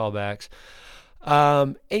executive callbacks.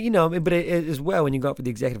 And, but as well, when you go out for the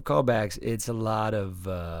executive callbacks, it's a lot of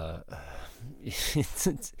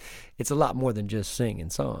it's a lot more than just singing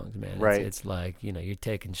songs, man. Right. It's like, you're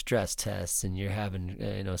taking stress tests and you're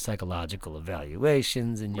having psychological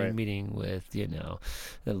evaluations and you're Right. meeting with the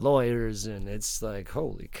lawyers, and it's like,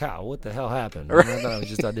 holy cow, what the hell happened? Right. I thought I was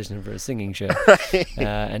just auditioning for a singing show, Right.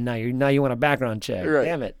 and now you want a background check. Right.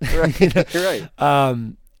 Damn it. Right. You're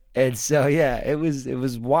right. And so it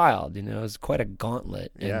was wild. It was quite a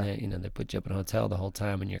gauntlet. Yeah. And they put you up in a hotel the whole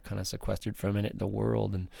time, and you're kind of sequestered for a minute in the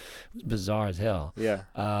world, and it was bizarre as hell. Yeah.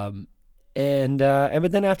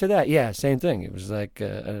 But then after that, same thing. It was like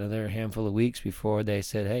another handful of weeks before they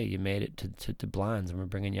said, "Hey, you made it to Blinds, and we're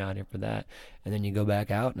bringing you out here for that." And then you go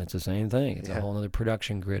back out, and it's the same thing. It's a whole other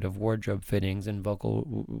production grid of wardrobe fittings and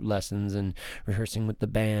vocal lessons and rehearsing with the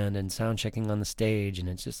band and sound checking on the stage. And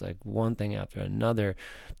it's just like one thing after another,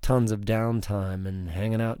 tons of downtime and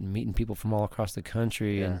hanging out and meeting people from all across the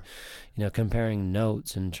country and comparing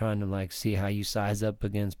notes and trying to like see how you size up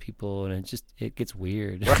against people. And it gets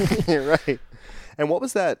weird. Right. And what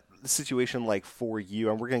was that situation like for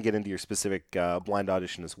you? And we're going to get into your specific blind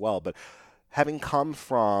audition as well, but having come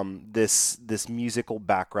from this musical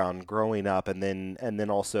background growing up, and then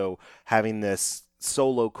also having this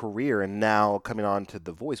solo career, and now coming on to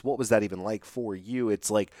The Voice, what was that even like for you?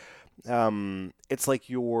 It's like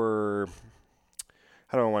your,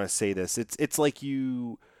 how do I want to say this? It's like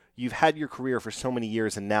you've had your career for so many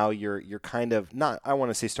years, and now you're kind of not, I want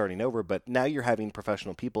to say starting over, but now you're having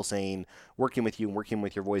professional people working with you, working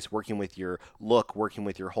with your voice, working with your look, working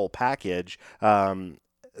with your whole package,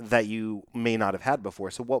 that you may not have had before.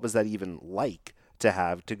 So what was that even like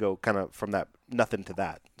to go kind of from that nothing to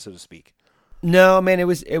that, so to speak? No, man, it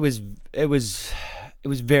was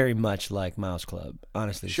very much like Mouse Club,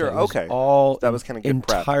 honestly. Sure, So it was okay. all That was kinda good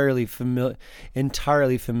prep. entirely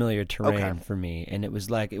familiar terrain Okay. for me, and it was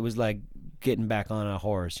like getting back on a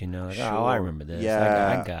horse, oh, Sure. I remember this.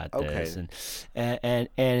 Yeah. I got Okay. this,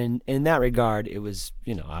 and in that regard, it was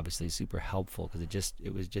obviously super helpful because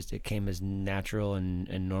it came as natural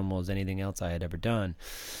and normal as anything else I had ever done.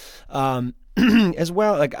 As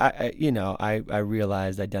well, like I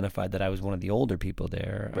identified that I was one of the older people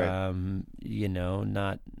there. Right.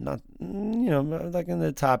 Not like in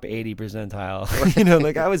the top 80 percentile.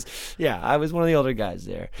 Like I was one of the older guys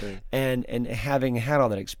there, Right. and having had all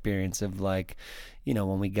that experience of like,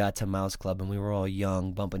 when we got to Mouse Club and we were all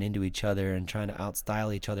young, bumping into each other and trying to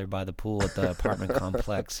outstyle each other by the pool at the apartment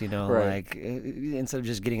complex, Right. like instead of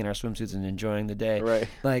just getting in our swimsuits and enjoying the day. Right.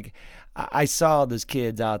 Like I saw those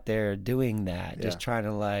kids out there doing that, just Yeah. trying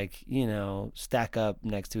to like, stack up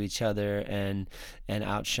next to each other and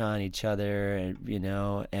outshine each other,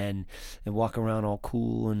 and walk around all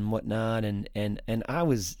cool and whatnot. And I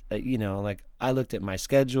was, like I looked at my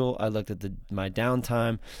schedule, I looked at my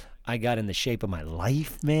downtime. I got in the shape of my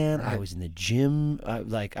life, man. Right. I was in the gym.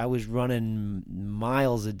 I was running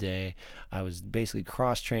miles a day. I was basically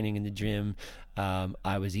cross-training in the gym.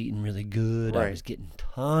 I was eating really good. Right. I was getting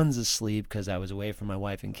tons of sleep because I was away from my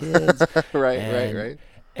wife and kids. Right. And-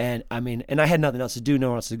 And I mean, and I had nothing else to do,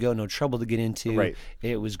 nowhere else to go, no trouble to get into. Right.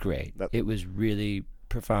 It was great. That- It was really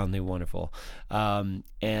profoundly wonderful. But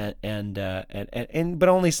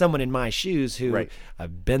only someone in my shoes who Right.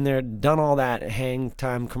 I've been there, done all that hang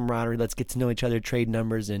time camaraderie, let's get to know each other, trade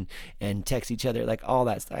numbers and text each other, like all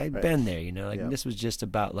that stuff. I've Right. been there, Yeah. this was just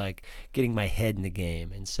about like getting my head in the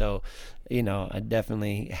game. And so, I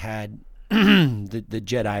definitely had the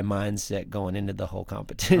Jedi mindset going into the whole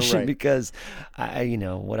competition Right. because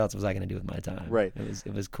what else was I going to do with my time? Right.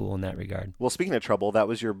 It was cool in that regard. Well, speaking of trouble, that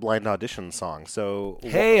was your blind audition song. So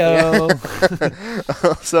Heyo.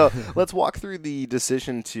 So let's walk through the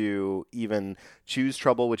decision to even choose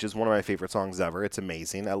Trouble, which is one of my favorite songs ever. It's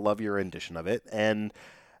amazing. I love your rendition of it. And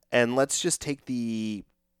let's just take the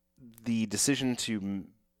decision to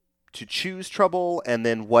choose Trouble, and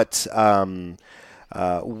then what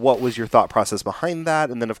was your thought process behind that?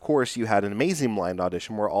 And then, of course, you had an amazing blind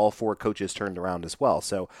audition where all 4 coaches turned around as well.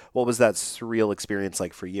 So what was that surreal experience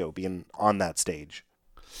like for you, being on that stage?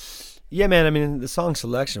 Yeah, man. I mean, the song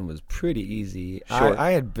selection was pretty easy. Sure.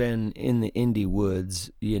 I had been in the indie woods,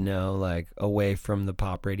 like away from the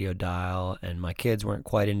pop radio dial, and my kids weren't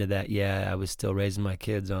quite into that yet. I was still raising my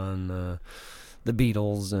kids on the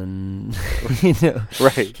Beatles and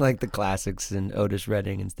Right. like the classics and Otis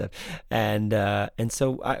Redding and stuff, and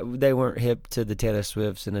so they weren't hip to the Taylor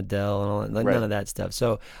Swifts and Adele and all that, like Right. none of that stuff.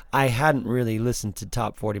 So I hadn't really listened to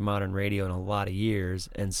top 40 modern radio in a lot of years,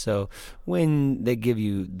 and so when they give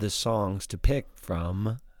you the songs to pick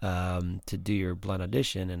from, to do your blind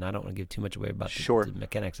audition, and I don't want to give too much away about Sure. the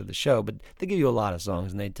mechanics of the show, but they give you a lot of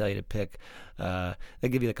songs, and they tell you to pick, they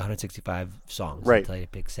give you like 165 songs. Right. They tell you to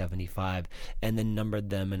pick 75, and then number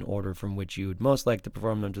them in order from which you would most like to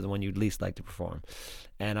perform them to the one you'd least like to perform.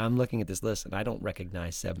 And I'm looking at this list, and I don't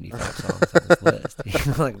recognize 75 songs on this list.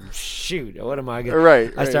 I'm like, shoot, what am I going to...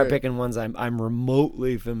 Right, I start right. picking ones I'm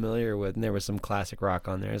remotely familiar with, and there was some classic rock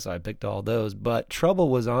on there, so I picked all those. But Trouble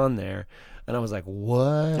was on there, and I was like,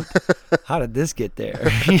 what? How did this get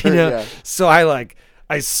there? Yeah. So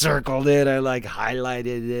I circled it, I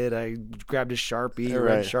highlighted it, I grabbed a Sharpie,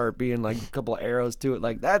 red Right. Sharpie, and a couple of arrows to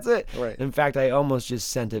it, that's it. Right. In fact, I almost just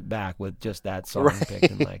sent it back with just that song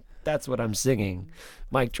picked, and that's what I'm singing.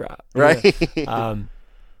 Mic drop. Right.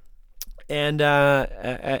 And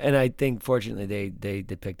I think fortunately they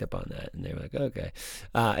picked up on that, and they were like, okay.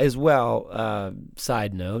 As well,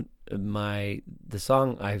 side note, the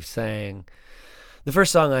song I sang, the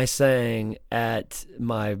first song I sang at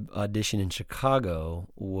my audition in Chicago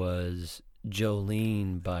was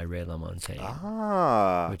Jolene by Ray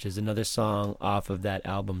LaMontagne, which is another song off of that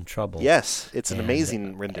album Trouble. Yes, it's an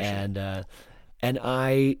amazing rendition. And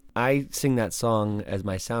I sing that song as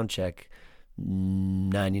my sound check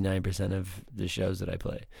 99% of the shows that I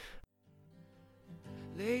play.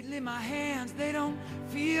 Lately my hands, they don't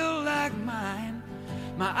feel like mine.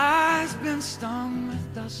 My eyes been stung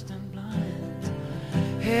with dust and blind.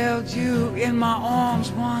 Held you in my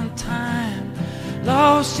arms one time,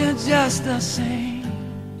 lost you just the same.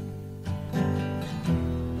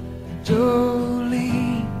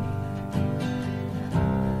 Jolene,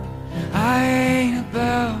 I ain't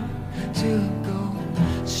about to go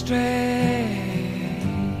stray.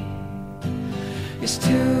 It's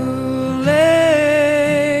too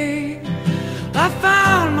late. I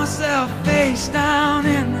found myself face down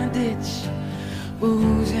in the ditch,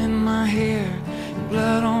 booze in my hair,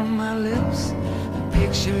 blood on my lips. A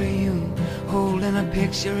picture of you holding a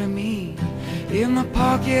picture of me in the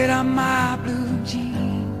pocket of my blue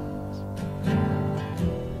jeans.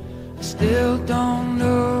 I still don't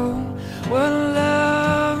know what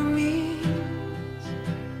love means.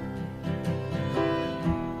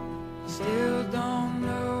 Still don't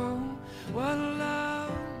know what love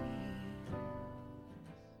means.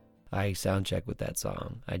 I sound check with that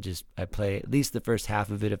song. I play at least the first half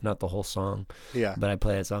of it, if not the whole song. Yeah. But I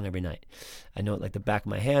play that song every night. I know it like the back of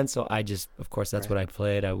my hand, so of course, that's what I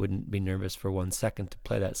played. I wouldn't be nervous for 1 second to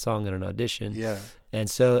play that song in an audition. Yeah. And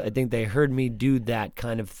so I think they heard me do that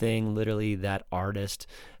kind of thing, literally that artist,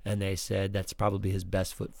 and they said that's probably his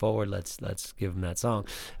best foot forward. Let's give him that song.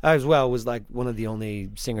 I as well was like one of the only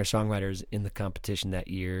singer-songwriters in the competition that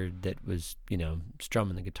year that was,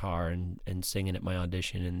 strumming the guitar and singing at my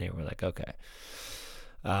audition, and they were like, okay,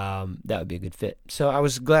 that would be a good fit. So I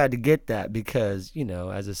was glad to get that because,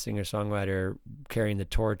 as a singer-songwriter carrying the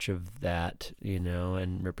torch of that,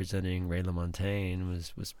 and representing Ray LaMontagne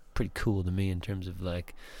was pretty cool to me in terms of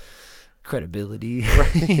like credibility,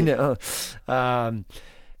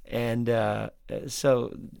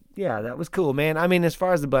 so yeah, that was cool, man. I mean, as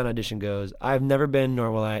far as the blind audition goes, I've never been,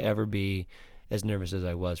 nor will I ever be, as nervous as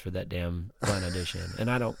I was for that damn blind audition. And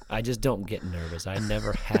I just don't get nervous. I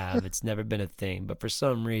never have. It's never been a thing. But for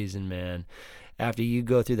some reason, man, after you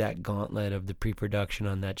go through that gauntlet of the pre-production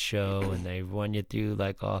on that show and they run you through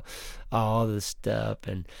like all this stuff,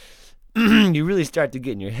 and you really start to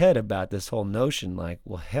get in your head about this whole notion like,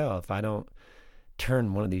 well, hell, if I don't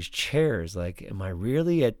turn one of these chairs, like, am I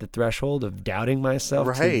really at the threshold of doubting myself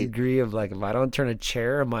to the Right. degree of like, if I don't turn a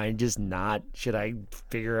chair, am I just not, should I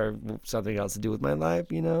figure out something else to do with my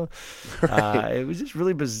life, It was just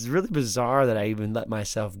really bizarre that I even let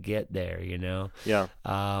myself get there, Yeah.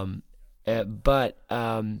 But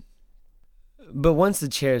once the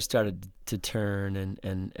chairs started to turn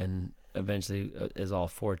and eventually, as all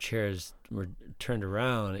four chairs were turned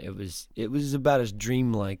around, it was about as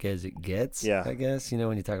dreamlike as it gets. Yeah. I guess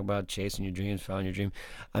when you talk about chasing your dreams, following your dream.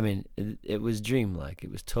 I mean, it was dreamlike.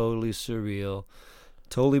 It was totally surreal,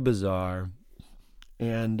 totally bizarre,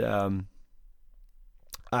 and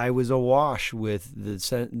I was awash with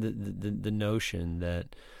the notion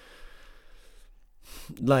that,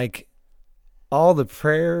 like, all the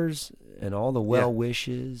prayers and all the well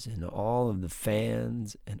wishes and all of the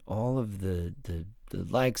fans and all of the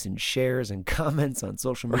likes and shares and comments on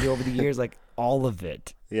social media over the years, like all of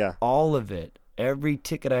it, every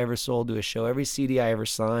ticket I ever sold to a show, every CD I ever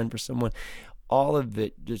signed for someone, all of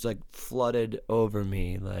it just like flooded over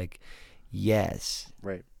me. Like, yes,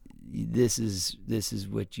 Right. this is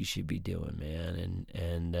what you should be doing, man,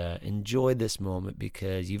 and enjoy this moment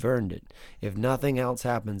because you've earned it. If nothing else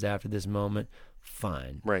happens after this moment,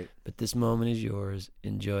 fine. Right. But this moment is yours.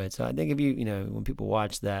 Enjoy it. So I think if you know, when people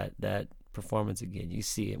watch that performance again, you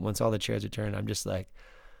see it. Once all the chairs are turned, I'm just like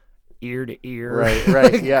ear to ear.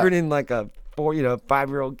 Right, yeah. Grinning like a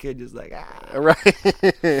 5-year-old kid, just like, ah.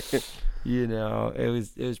 Right. You know, it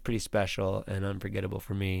was pretty special and unforgettable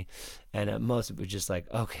for me. And at most, it was just like,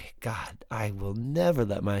 okay, God, I will never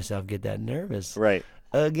let myself get that nervous Right.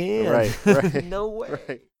 again. Right. No way.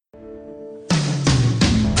 Right.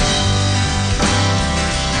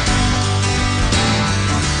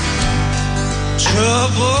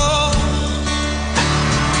 Trouble,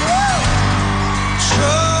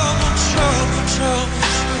 trouble, trouble, trouble,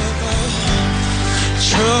 trouble.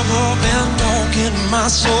 Trouble been dogging my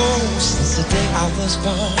soul since the day I was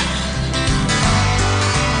born.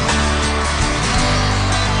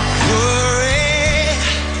 Worry,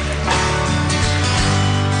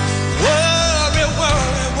 worry,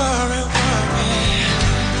 worry, worry, worry.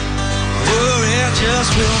 Worry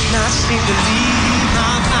just will not seem to leave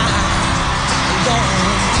my mind.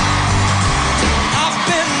 I've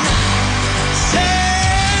been saved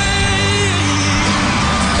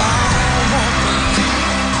by a woman.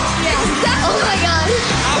 Yeah. Oh my God.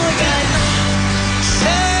 Oh my God.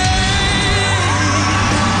 Saved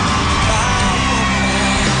by a woman.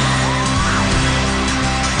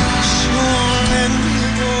 She won't let me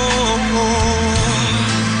go.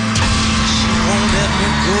 She won't let me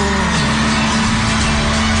go.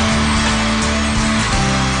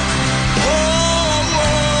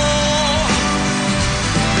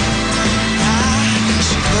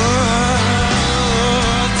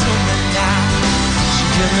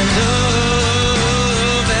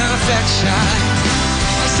 Love and affection.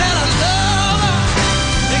 I said I love her,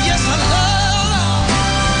 and yes I love her.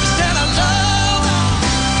 I said I love her,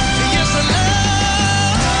 and yes I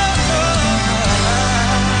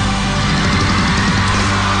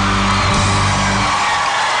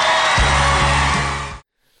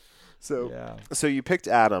So, Yeah. so you picked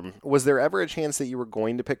Adam. Was there ever a chance that you were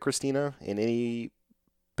going to pick Christina in any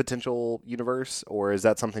potential universe, or is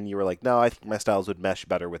that something you were like, no, I think my styles would mesh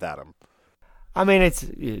better with Adam? I mean, it's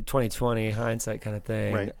 2020 hindsight kind of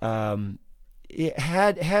thing. Right.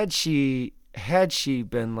 Had she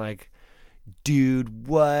been like, dude,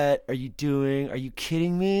 what are you doing? Are you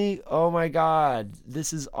kidding me? Oh my God,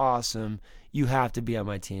 this is awesome. You have to be on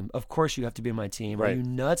my team. Of course you have to be on my team. Right. Are you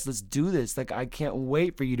nuts? Let's do this. Like, I can't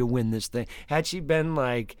wait for you to win this thing. Had she been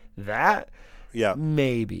like that, Yeah.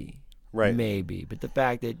 maybe. Right. Maybe. But the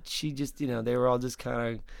fact that she just, they were all just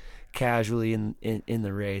kind of casually in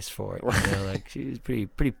the race for it. Like she was pretty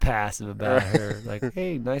passive about her. Like,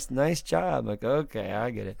 hey, nice job. Like, okay, I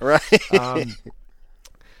get it. Right.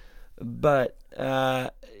 But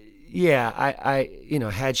yeah, I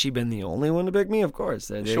had she been the only one to pick me, of course,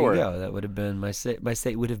 there Sure. you go. That would have been my state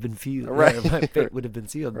would have been sealed. Right. My fate would have been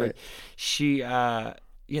sealed. Right. But she, I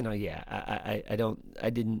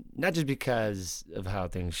didn't, not just because of how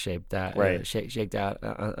things shaped out, Right. shaked out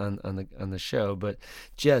on the show, but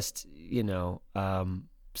just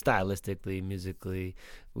stylistically, musically,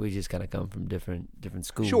 we just kind of come from different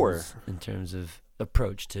schools. Sure. In terms of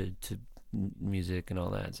approach to music and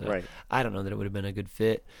all that. So Right. I don't know that it would have been a good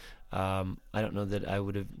fit. I don't know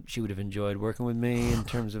that she would have enjoyed working with me in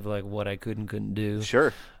terms of like what I could and couldn't do.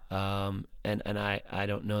 Sure. And I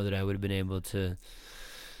don't know that I would have been able to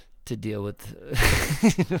deal with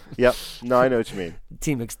Yep. No, I know what you mean. the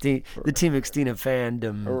Team Xtina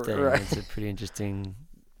fandom thing. Right. It's a pretty interesting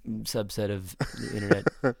subset of the internet.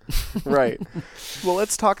 Right. Well,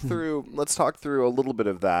 let's talk through a little bit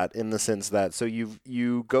of that in the sense that so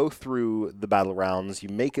you go through the battle rounds, you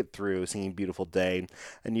make it through singing Beautiful Day,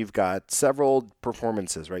 and you've got several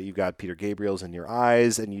performances, right? You've got Peter Gabriel's In Your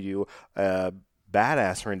Eyes, and you do a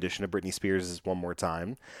badass rendition of Britney Spears' One More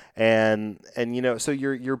Time. And so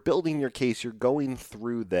you're building your case, you're going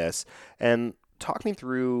through this, and talk me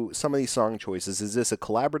through some of these song choices. Is this a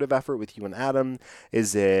collaborative effort with you and Adam?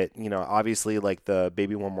 Is it, obviously like the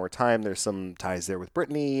Baby One More Time, there's some ties there with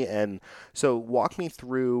Britney. And so walk me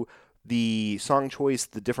through the song choice,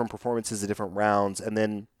 the different performances, the different rounds, and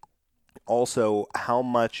then also how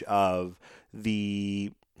much of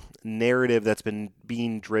the narrative that's been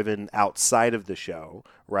being driven outside of the show,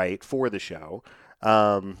 right, for the show,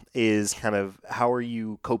 is kind of how are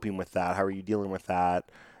you coping with that? How are you dealing with that?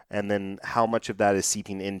 And then how much of that is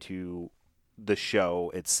seeping into the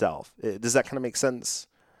show itself? Does that kind of make sense?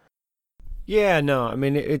 Yeah, no, I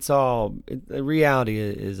mean, it's all reality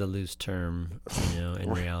is a loose term,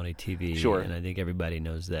 in reality TV. Sure. And I think everybody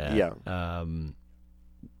knows that. Yeah.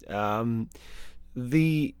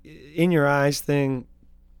 The In Your Eyes thing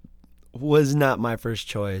was not my first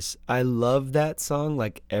choice. I love that song.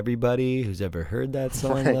 Like everybody who's ever heard that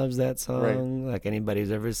song Right. loves that song. Right. Like anybody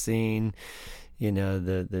who's ever seen,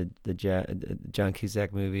 the John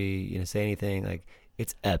Cusack movie, Say Anything, like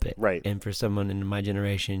it's epic. Right. And for someone in my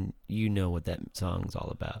generation, you know what that song's all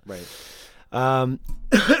about. Right.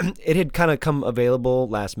 It had kind of come available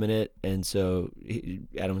last minute, and so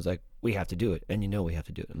Adam was like, we have to do it, and we have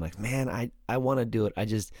to do it. I'm like, man, I want to do it.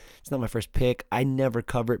 It's not my first pick. I never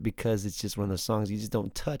cover it because it's just one of those songs you just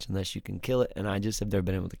don't touch unless you can kill it, and I just have never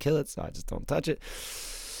been able to kill it, so I just don't touch it.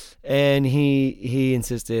 And he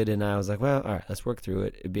insisted, and I was like, well, all right, let's work through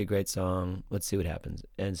it. It'd be a great song. Let's see what happens.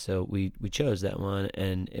 And so we chose that one,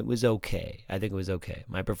 and it was okay. I think it was okay.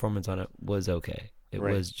 My performance on it was okay. It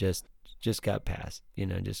Right. was just got past.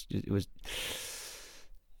 It was.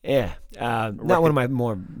 Yeah, not one of my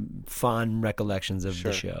more fond recollections of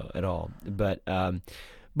the show at all. But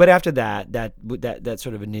after that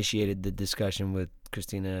sort of initiated the discussion with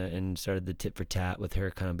Christina and started the tit for tat with her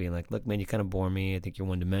kind of being like, look, man, you kind of bore me. I think you're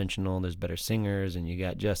one-dimensional. There's better singers, and you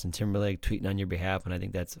got Justin Timberlake tweeting on your behalf, and I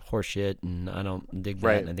think that's horseshit, and I don't dig that.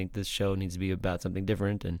 Right. And I think this show needs to be about something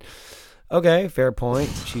different. And okay, fair point.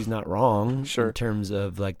 She's not wrong. Sure. In terms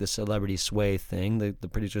of like the celebrity sway thing, the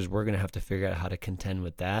producers were going to have to figure out how to contend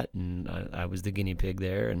with that, and I was the guinea pig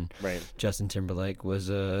there, and Right. Justin Timberlake was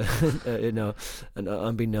an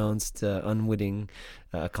unbeknownst, unwitting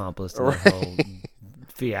accomplice to the whole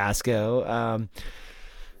fiasco.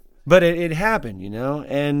 But it happened,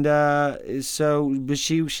 and but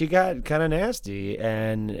she got kind of nasty,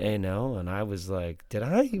 and and I was like, did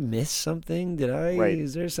I miss something? Right.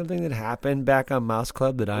 Is there something that happened back on Mouse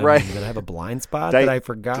Club that I have a blind spot Did that I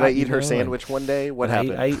forgot? Did I eat her sandwich one day? What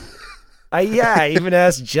happened? I even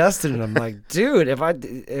asked Justin, and I'm like, dude,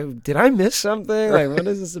 did I miss something? Like, what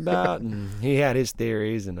is this about? And he had his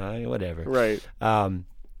theories, and whatever. Right.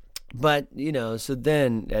 But so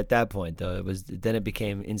then at that point though, it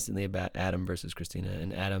became instantly about Adam versus Christina,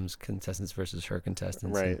 and Adam's contestants versus her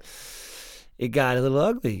contestants. Right. And it got a little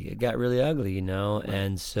ugly. It got really ugly,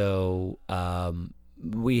 and so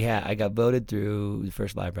I got voted through the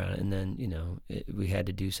first live round, and then we had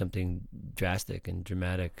to do something drastic and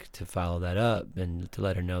dramatic to follow that up, and to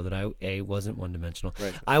let her know that I wasn't one dimensional.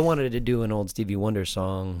 Right. I wanted to do an old Stevie Wonder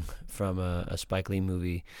song from a Spike Lee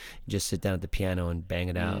movie, just sit down at the piano and bang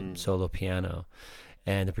it out, solo piano.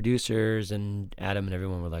 And the producers and Adam and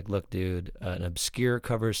everyone were like, look, dude, an obscure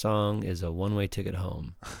cover song is a one-way ticket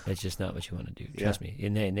home. It's just not what you want to do. Trust me.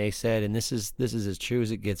 And they said, and this is as true as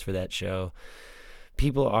it gets for that show,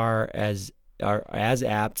 people are as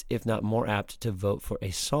apt, if not more apt, to vote for a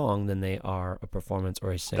song than they are a performance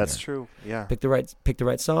or a singer. That's true. Yeah. Pick the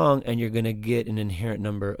right song, and you're going to get an inherent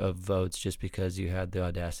number of votes just because you had the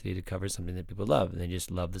audacity to cover something that people love, and they just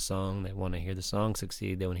love the song. They want to hear the song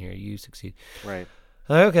succeed. They want to hear you succeed. Right.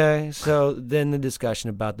 Okay, so then the discussion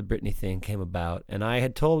about the Britney thing came about, and I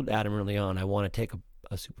had told Adam early on I want to take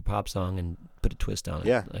a super pop song and put a twist on it.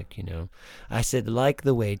 Yeah. Like, I said, like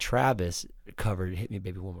the way Travis covered Hit Me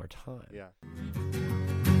Baby One More Time. Yeah.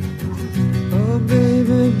 Oh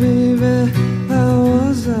baby, baby, how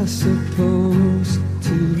was I supposed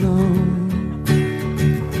to know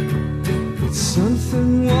that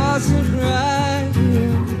something wasn't right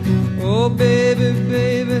here? Oh baby,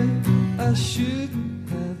 baby, I shouldn't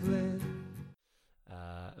have let.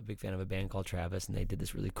 A big fan of a band called Travis, and they did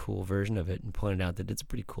this really cool version of it and pointed out that it's a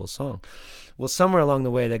pretty cool song. Well, somewhere along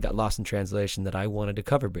the way, that got lost in translation that I wanted to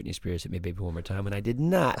cover Britney Spears' Hit Me Baby One More Time, and I did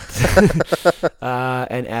not.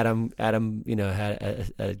 And Adam,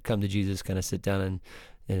 had come to Jesus, kind of sit down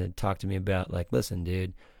and talk to me about, like, listen,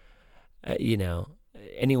 dude,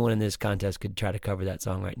 anyone in this contest could try to cover that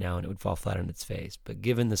song right now and it would fall flat on its face. But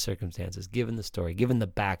given the circumstances, given the story, given the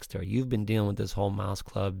backstory, you've been dealing with this whole Mouse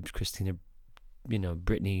Club, Christina,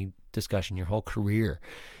 Britney discussion your whole career.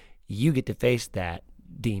 You get to face that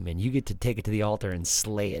demon. You get to take it to the altar and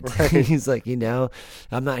slay it. Right. He's like, I'm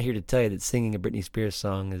not here to tell you that singing a Britney Spears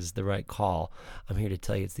song is the right call. I'm here to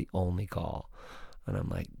tell you it's the only call. And I'm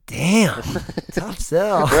like, damn, tough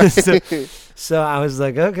sell. So I was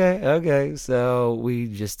like, okay. So we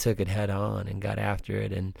just took it head on and got after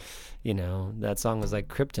it. And, that song was like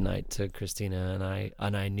kryptonite to Christina.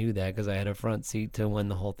 And I knew that because I had a front seat to when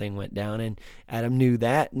the whole thing went down. And Adam knew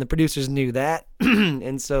that. And the producers knew that.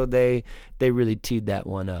 And so they really teed that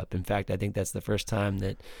one up. In fact, I think that's the first time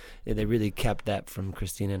that they really kept that from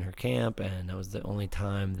Christina and her camp. And that was the only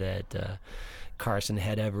time that Carson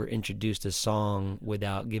had ever introduced a song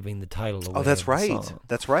without giving the title away. Oh, that's right. Song.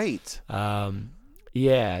 That's right.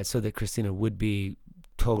 Yeah, so that Christina would be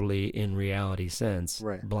totally, in reality sense,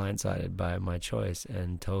 right, blindsided by my choice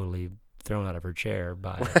and totally thrown out of her chair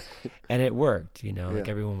by it. And it worked, like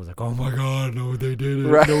everyone was like, oh my God, no, they did it.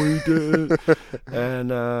 Right. No, he did it.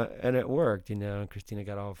 And it worked, and Christina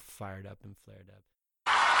got all fired up and flared up.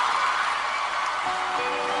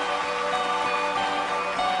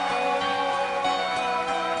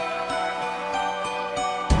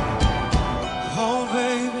 Oh,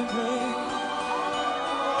 baby, baby.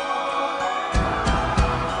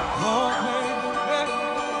 Oh, baby, baby.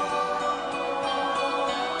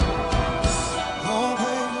 Oh,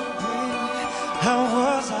 baby, baby. How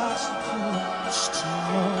was I supposed to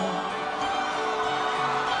know?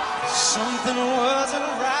 Something wasn't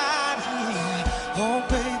right here. Oh,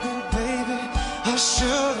 baby, baby. I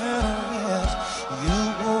shouldn't have let you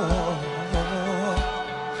go.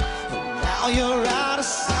 But now you're out of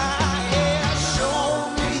sight.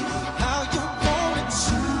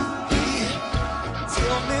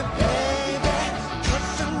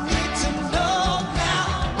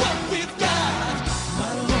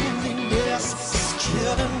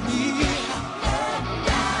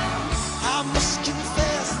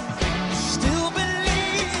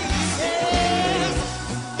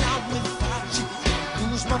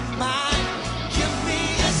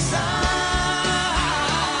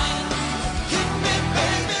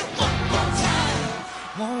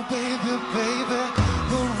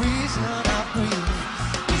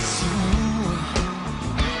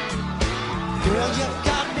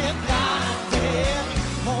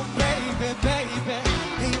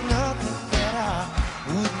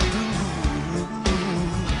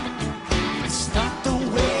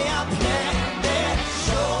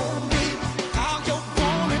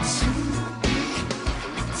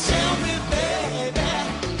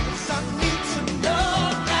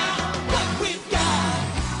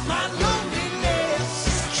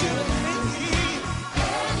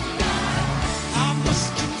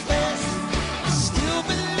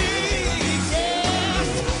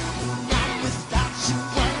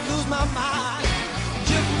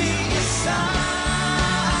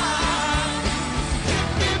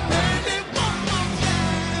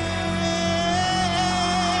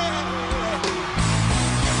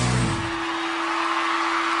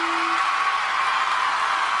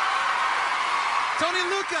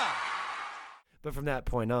 But from that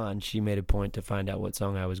point on, she made a point to find out what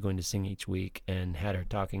song I was going to sing each week and had her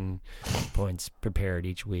talking points prepared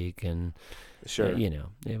each week. And, Sure.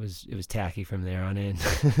 It was tacky from there on in.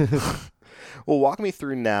 Well, walk me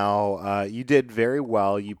through now. You did very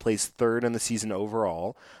well. You placed third in the season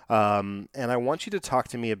overall. And I want you to talk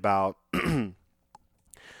to me about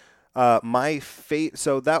my fate.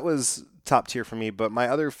 So that was top tier for me, but my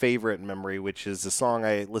other favorite memory, which is a song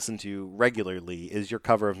I listen to regularly, is your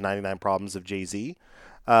cover of 99 Problems of Jay-Z.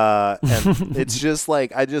 And it's just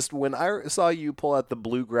like, when I saw you pull out the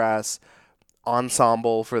bluegrass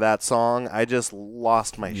ensemble for that song, I just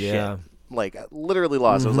lost my shit. Like, literally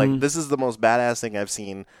lost. I was like, this is the most badass thing I've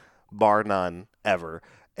seen, bar none, ever.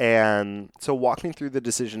 And so walk me through the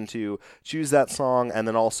decision to choose that song, and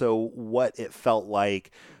then also what it felt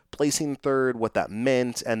like placing third, what that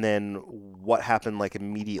meant, and then what happened like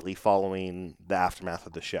immediately following the aftermath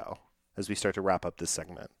of the show as we start to wrap up this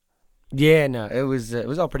segment. Yeah, no, it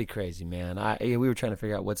was all pretty crazy, man. We were trying to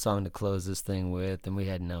figure out what song to close this thing with, and we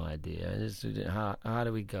had no idea. How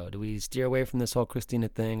do we go? Do we steer away from this whole Christina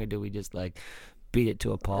thing, or do we just like beat it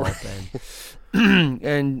to a pulp?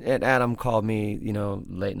 And Adam called me,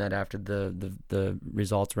 late night after the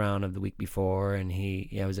results round of the week before, and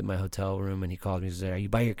I was at my hotel room, and he called me and said, "Are you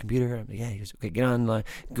by your computer?" I'm like, "Yeah." He goes, "Okay, get online,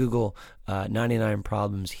 Google 99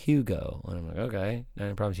 Problems Hugo," and I'm like, "Okay,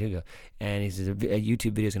 99 Problems Hugo," and he says, "A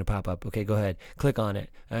YouTube video is gonna pop up. Okay, go ahead, click on it."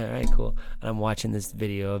 All right, cool. And I'm watching this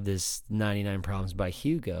video of this 99 Problems by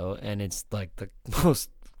Hugo, and it's like the most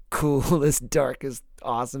coolest, darkest,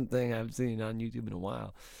 awesome thing I've seen on YouTube in a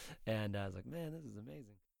while. And I was like, man, this is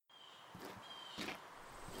amazing.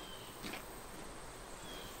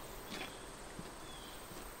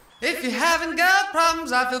 If you haven't got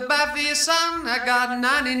problems, I feel bad for your son. I got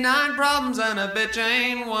 99 problems and a bitch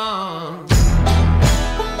ain't one.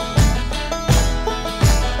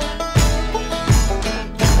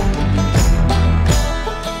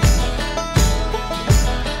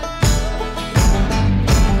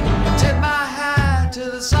 Tip my hat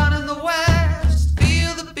to the sun in the west.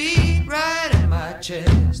 Feel the beat right in my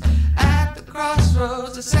chest. At the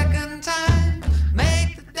crossroads a second time.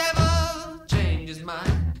 Make the devil change his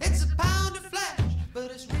mind. It's a pound of flesh,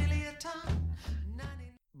 but it's really a ton.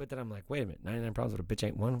 But then I'm like, wait a minute, 99 Problems with a bitch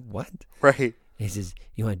ain't one? What? Right. And he says,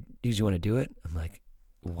 you want to do it? I'm like,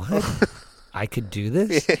 what? I could do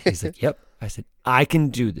this? He's like, yep. I said, I can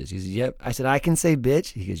do this. He said, yep. I said, I can say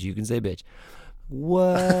bitch. He goes, you can say bitch.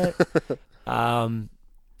 what?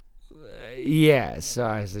 Yeah, so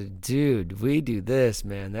I said, dude, we do this,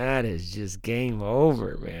 man, that is just game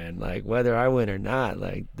over, man. Like, whether I win or not,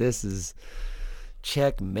 like, this is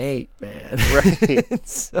checkmate, man. Right.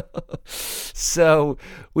 So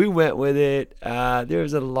we went with it. There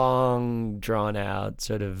was a long, drawn-out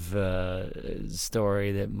sort of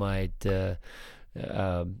story that might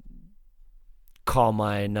call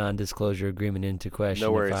my non-disclosure agreement into question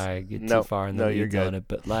No worries. if I get too far in the you're weeds on good. it.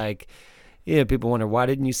 But, like, yeah, people wonder, why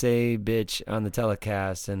didn't you say bitch on the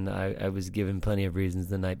telecast? And I was given plenty of reasons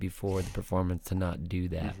the night before the performance to not do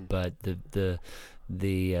that. Mm-hmm. But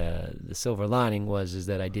the silver lining is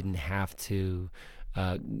that I didn't have to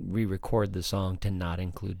re-record the song to not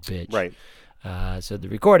include bitch. Right. So the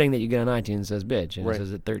recording that you get on iTunes says bitch, and Right. it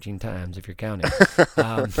says it 13 times if you're counting.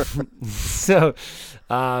 But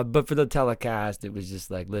for the telecast, it was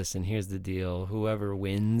just like, listen, here's the deal. Whoever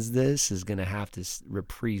wins this is going to have to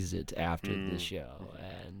reprise it after the show.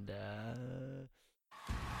 And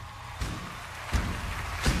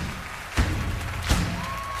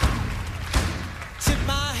Tip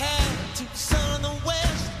my hat to the sun in the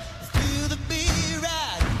west. Feel the beat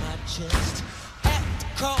right in my chest. At the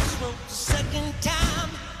crossroads the second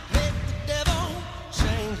time. Let the devil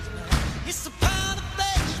change his mind. It's a pound of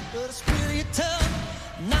flesh, but it's really tough.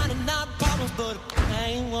 99 problems, but I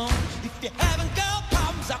ain't one. If you haven't got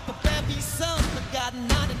problems, I prepare me some. I got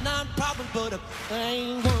 99 problems, but I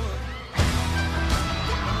ain't one.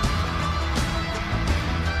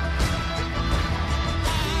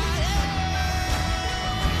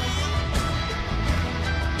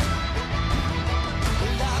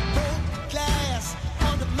 Well, I broke the glass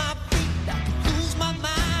under my feet. I could lose my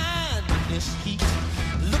mind in this heat.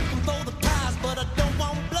 Looking for the prize, but I don't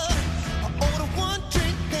want blood. I order one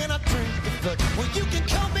drink, then I drink the blood. Well, you can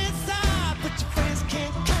come inside, but your friends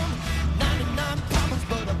can't come. 99 problems,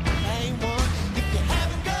 but I ain't one. If you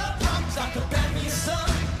haven't got problems, I could bet me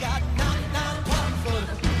some. Got 99 problems, but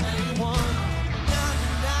I ain't one. 99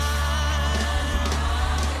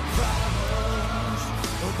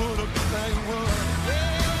 problems, but I ain't one.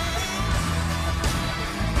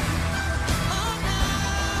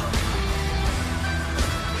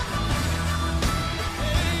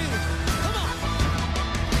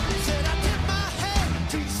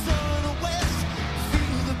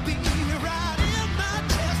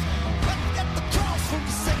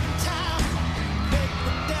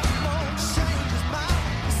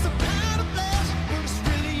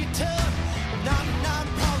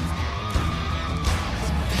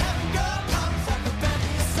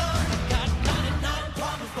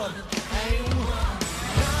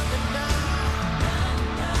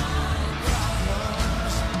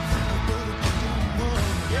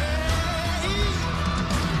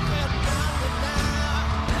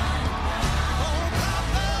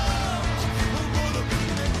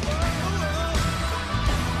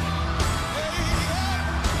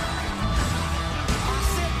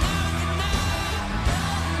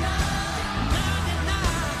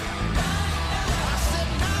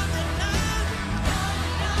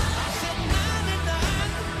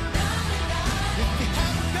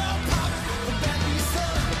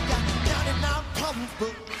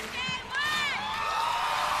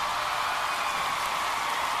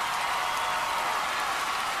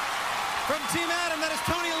 From Team Adam, that is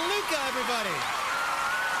Tony Luca, everybody.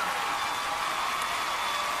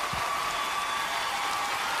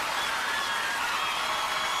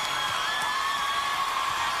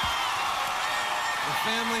 The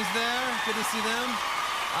family's there. Good to see them.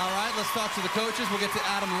 All right, let's talk to the coaches. We'll get to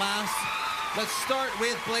Adam last. Let's start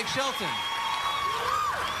with Blake Shelton.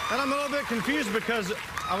 And I'm a little bit confused because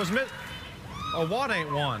I was a what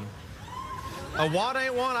ain't one? A what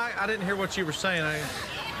ain't one? I didn't hear what you were saying.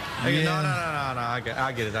 No. I get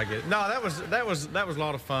it. No, that was a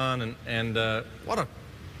lot of fun, and what a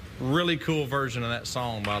really cool version of that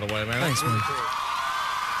song, by the way, man. Thanks, man. Really cool.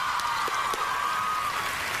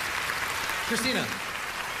 Christina.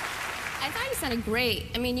 I thought you sounded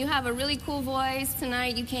great. I mean, you have a really cool voice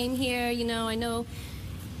tonight. You came here, you know, I know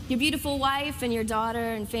your beautiful wife and your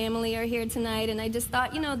daughter and family are here tonight, and I just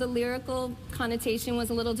thought, you know, the lyrical connotation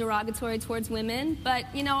was a little derogatory towards women, but,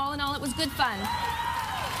 you know, all in all, it was good fun.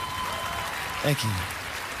 Thank you.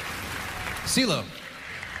 CeeLo.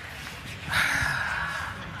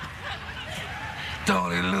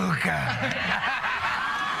 Tony Luca.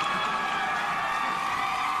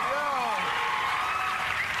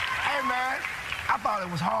 Hey, man, I thought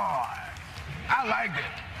it was hard. I liked it.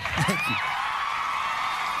 Thank you.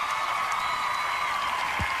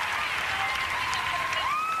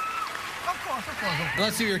 Of course,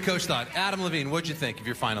 Let's see what your coach thought. Adam Levine, what'd you think of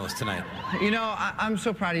your finalists tonight? You know, I'm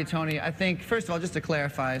so proud of you, Tony. I think, first of all, just to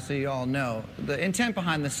clarify so you all know, the intent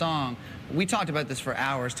behind the song, we talked about this for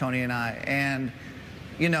hours, Tony and I, and,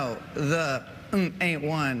 you know, the ain't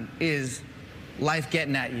one is life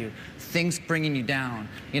getting at you, things bringing you down.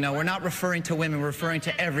 You know, we're not referring to women, we're referring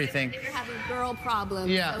to everything. You're having girl problems.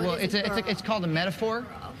 Yeah, so well, it's called a metaphor.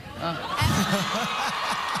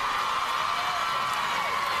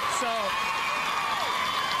 So,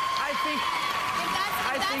 I think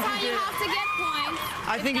That's how you have to get points.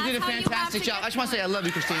 I think you did a fantastic job. I just want to say I love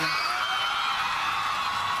you, Christina.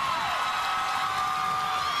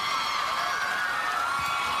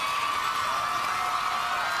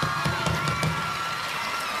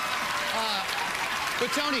 But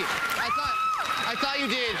Tony, I thought you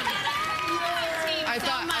did. I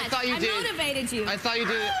thought you did. I motivated you. I thought you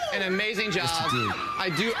did an amazing job. Yes, you did. I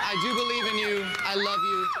do believe in you. I love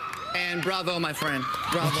you. And bravo, my friend.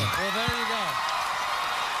 Bravo. Well, there you go.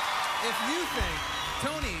 If you think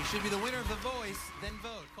Tony should be the winner of The Voice, then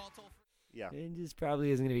vote. Call toll free. Yeah. It just probably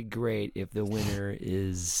isn't going to be great if the winner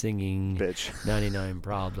is singing Bitch. 99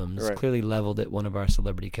 Problems, Right. clearly leveled at one of our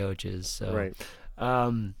celebrity coaches. So, Right.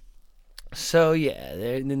 So yeah,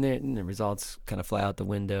 then the results kind of fly out the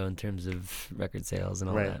window in terms of record sales and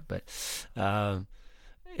all Right. that. But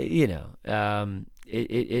you know,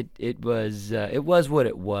 it was what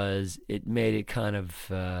it was. It made it kind of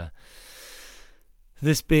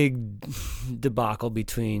this big debacle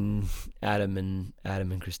between Adam and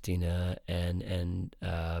Christina, and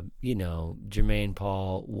you know, Jermaine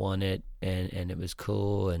Paul won it, and it was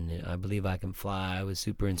cool, and I Believe I Can Fly was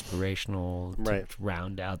super inspirational Right. to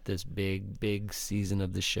round out this big season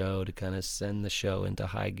of the show, to kind of send the show into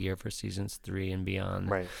high gear for seasons 3 and beyond.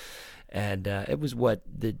 Right. And it was what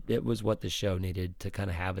the show needed to kind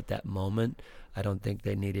of have at that moment. I don't think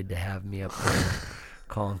they needed to have me up there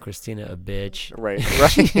calling Christina a bitch, Right.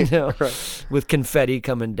 you know, Right. with confetti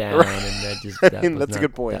coming down, Right. and that just I mean, that's a not,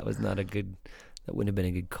 good point. That was not a good. That wouldn't have been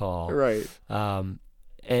a good call, Right.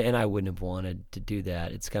 And I wouldn't have wanted to do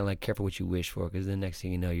that. It's kind of like careful what you wish for, because the next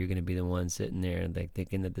thing you know, you're going to be the one sitting there and like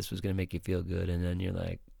thinking that this was going to make you feel good, and then you're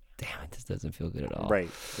like, damn it, this doesn't feel good at all. Right.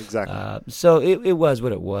 Exactly. So it was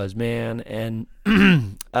what it was, man, and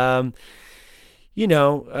you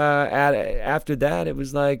know, after that, it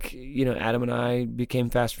was like, you know, Adam and I became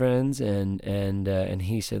fast friends, and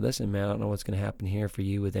he said, listen, man, I don't know what's going to happen here for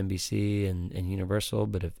you with NBC and Universal,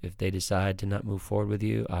 but if they decide to not move forward with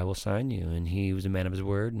you, I will sign you. And he was a man of his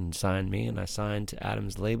word and signed me, and I signed to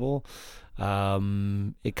Adam's label.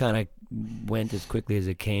 It kind of went as quickly as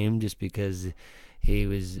it came, just because it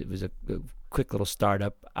was a quick little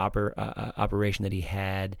startup operation that he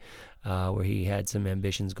had, where he had some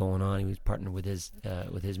ambitions going on. He was partnered with his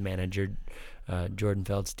manager, Jordan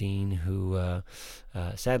Feldstein, who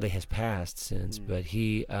sadly has passed since. But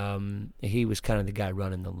he was kind of the guy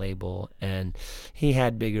running the label, and he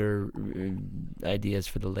had bigger ideas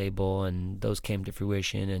for the label, and those came to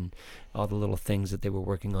fruition. And all the little things that they were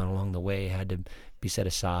working on along the way had to be set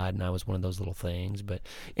aside, and I was one of those little things. But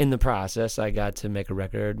in the process, I got to make a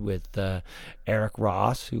record with Eric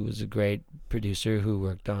Ross, who was a great producer who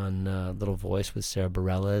worked on Little Voice with Sarah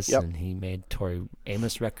Bareilles, Yep. and he made Tori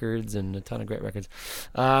Amos records and a ton of great records.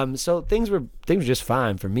 So things were just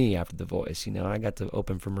fine for me after The Voice. You know, I got to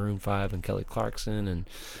open for Maroon 5 and Kelly Clarkson, and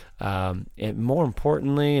more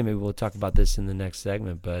importantly, and maybe we'll talk about this in the next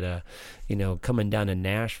segment, but you know, coming down to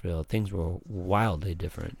Nashville, things were wildly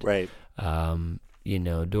different. Right. You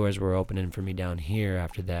know, doors were opening for me down here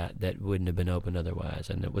after that wouldn't have been opened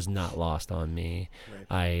otherwise, and it was not lost on me.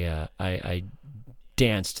 Right. I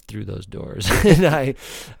danced through those doors, and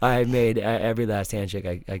I made every last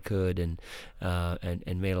handshake I could, and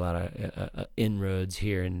made a lot of inroads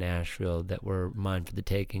here in Nashville that were mine for the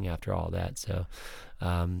taking after all that. So,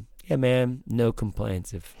 yeah, man, no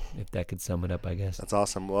complaints, if that could sum it up, I guess. That's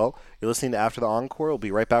awesome. Well, you're listening to After the Encore. We'll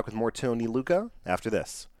be right back with more Tony Lucca after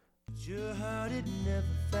this. Your heart had never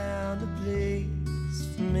found a place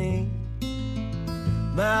for me.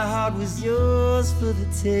 My heart was yours for the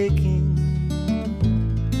taking.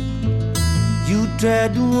 You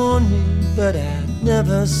tried to warn me, but I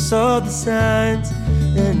never saw the signs.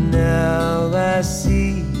 And now I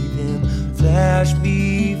see them flash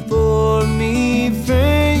before me,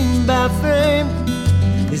 frame by frame.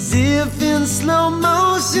 As if in slow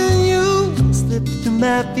motion you slipped through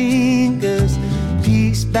my fingers.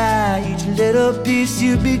 Piece by each little piece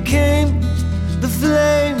you became the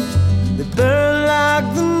flame that burned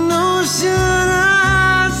like the notion.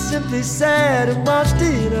 I simply sat and watched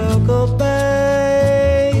it all go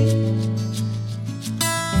by,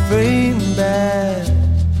 frame by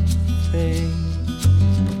frame.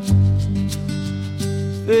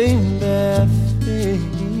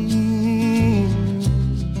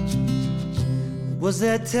 was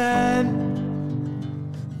that time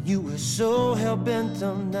you were so hell-bent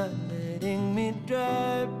on not letting me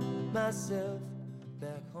drive myself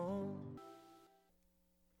back home.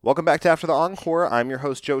 Welcome back to After the Encore. I'm your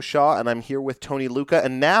host, Joe Shaw, and I'm here with Tony Lucca.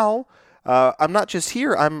 And now, I'm not just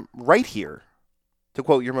here, I'm right here, to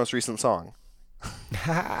quote your most recent song.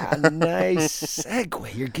 Nice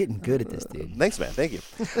segue. You're getting good at this, dude. Thanks, man. Thank you.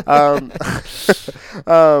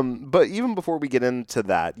 But even before we get into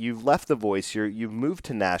that, you've left The Voice. You've moved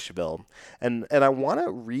to Nashville, and I want to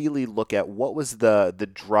really look at what was the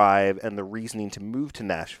drive and the reasoning to move to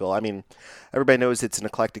Nashville. I mean, everybody knows it's an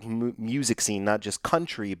eclectic music scene, not just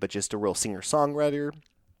country, but just a real singer-songwriter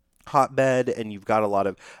hotbed, and you've got a lot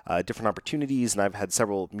of different opportunities, and I've had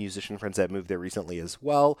several musician friends that moved there recently as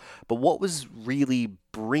well. But what was really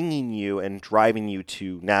bringing you and driving you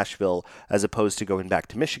to Nashville as opposed to going back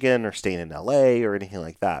to Michigan or staying in LA or anything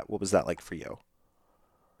like that? What was that like for you?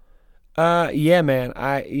 Yeah, man.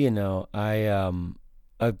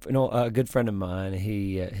 A good friend of mine,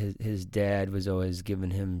 his dad was always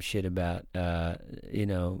giving him shit about,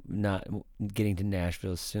 not getting to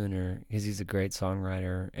Nashville sooner, because he's a great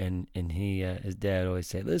songwriter, and his dad always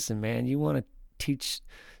said, listen, man, you want to teach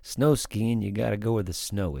snow skiing, you got to go where the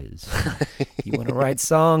snow is. You want to write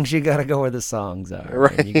songs, you got to go where the songs are.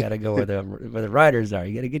 Right. And you got to go where the writers are.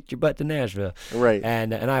 You got to get your butt to Nashville. Right.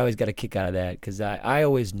 And I always got a kick out of that, because I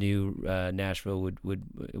always knew Nashville it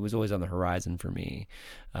was always on the horizon for me.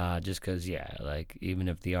 Just because, like, even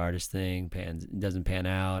if the artist thing doesn't pan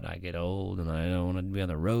out, I get old and I don't want to be on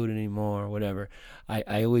the road anymore, whatever.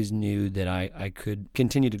 I always knew that I could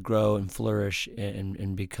continue to grow and flourish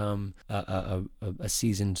and become a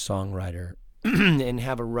seasoned songwriter and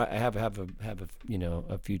have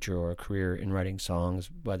a future or a career in writing songs,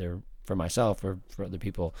 whether for myself or for other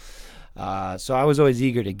people. So I was always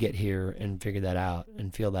eager to get here and figure that out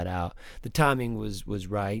and feel that out. The timing was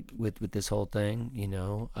right with this whole thing,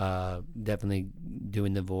 definitely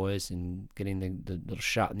doing The Voice and getting the little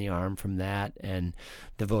shot in the arm from that, and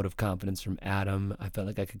the vote of confidence from Adam. I felt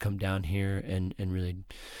like I could come down here and really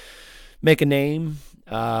make a name,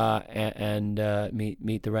 and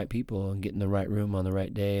meet the right people and get in the right room on the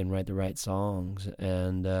right day and write the right songs,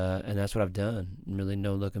 and that's what I've done. Really,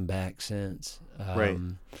 no looking back since. Right.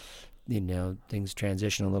 Things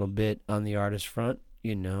transition a little bit on the artist front.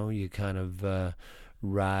 You kind of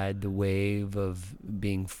ride the wave of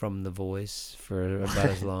being from The Voice for about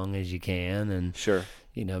as long as you can, and Sure.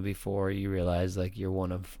 Before you realize, like, you're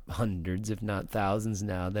one of hundreds, if not thousands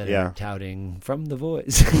now, that Yeah. are touting from The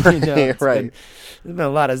Voice. Right. There's been a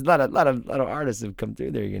lot of artists have come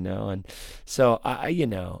through there, and so I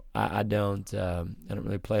don't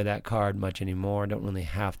really play that card much anymore. I don't really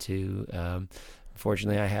have to.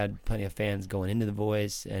 Fortunately, I had plenty of fans going into The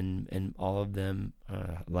Voice, and all of them,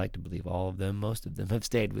 I like to believe all of them, most of them have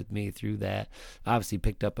stayed with me through that. Obviously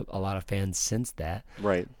picked up a lot of fans since that.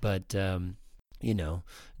 Right. But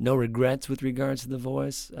no regrets with regards to The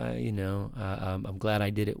Voice. I'm glad I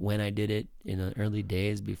did it when I did it in the early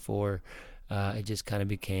days before it just kind of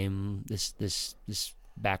became this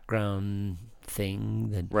background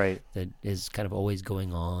thing that is kind of always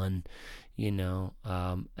going on. Because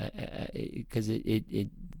the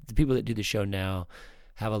people that do the show now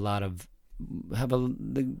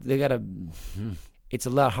it's a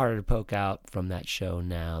lot harder to poke out from that show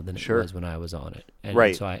now than it was when I was on it.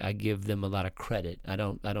 And so I give them a lot of credit. I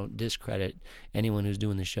don't discredit anyone who's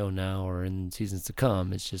doing the show now or in seasons to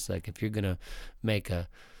come. It's just like, if you're gonna make a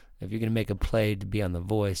play to be on The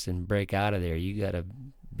Voice and break out of there, you gotta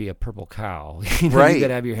be a purple cow. You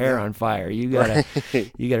gotta have your hair on fire. You gotta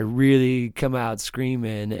really come out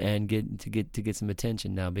screaming and get some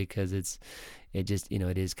attention now, because it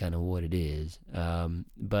is kind of what it is.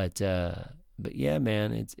 But yeah,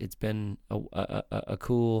 man, it's been a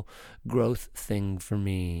cool growth thing for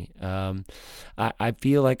me. I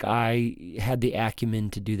feel like I had the acumen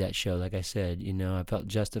to do that show. Like I said, I felt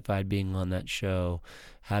justified being on that show,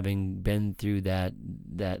 having been through that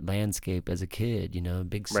landscape as a kid.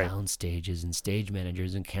 Big sound stages and stage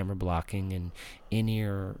managers and camera blocking and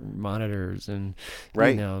in-ear monitors and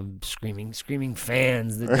screaming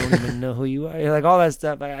fans that don't even know who you are, like all that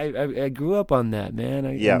stuff. I grew up on that, man.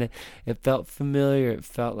 And it felt familiar. It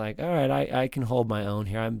felt like, all right, I can hold my own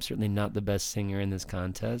here. I'm certainly not the best singer in this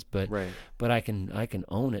contest, but I can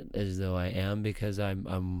own it as though I am, because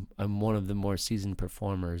I'm one of the more seasoned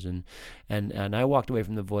performers, and I walked away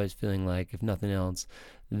from The Voice feeling like, if nothing else,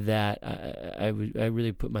 that I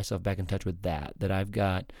really put myself back in touch with that I've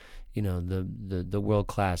got, the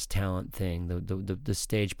world-class talent thing, the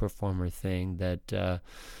stage performer thing, that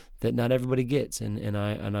that not everybody gets, and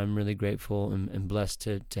I'm really grateful and blessed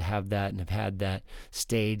to have that and have had that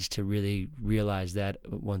stage to really realize that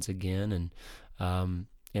once again, and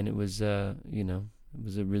it was it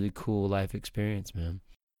was a really cool life experience, man.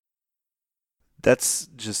 That's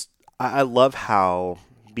just, I love how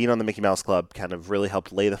being on the Mickey Mouse Club kind of really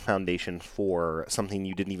helped lay the foundation for something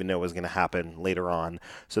you didn't even know was going to happen later on,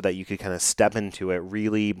 so that you could kind of step into it,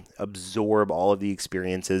 really absorb all of the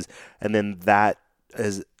experiences, and then that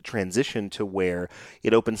has transitioned to where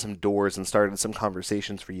it opened some doors and started some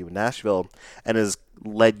conversations for you in Nashville, and has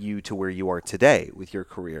led you to where you are today with your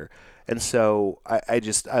career. And so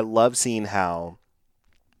I love seeing how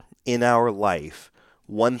in our life,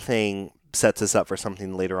 one thing sets us up for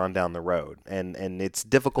something later on down the road, and it's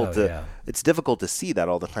difficult it's difficult to see that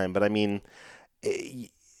all the time. But I mean,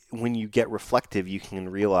 when you get reflective, you can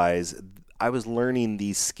realize I was learning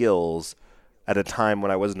these skills at a time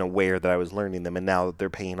when I wasn't aware that I was learning them, and now they're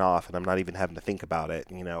paying off, and I'm not even having to think about it,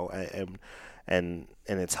 and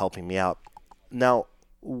it's helping me out. Now,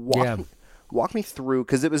 walk me through,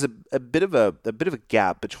 because it was a bit of a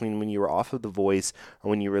gap between when you were off of The Voice and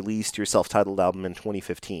when you released your self-titled album in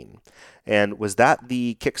 2015. And was that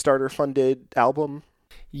the Kickstarter funded album?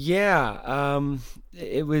 Yeah,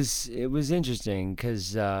 it was interesting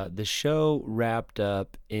because the show wrapped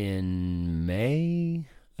up in May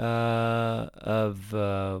of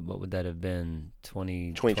what would that have been,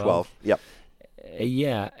 2012? Yep.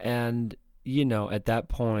 Yeah, and at that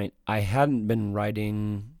point I hadn't been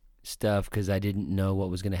writing stuff because I didn't know what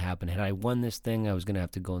was going to happen. Had I won this thing, I was going to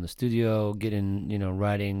have to go in the studio, get in,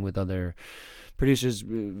 writing with other producers.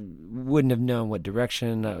 Wouldn't have known what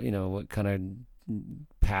direction, what kind of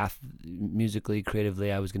path musically,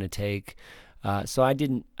 creatively I was going to take. So I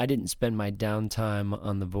didn't spend my downtime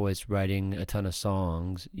on The Voice writing a ton of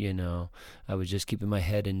songs. I was just keeping my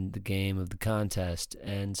head in the game of the contest,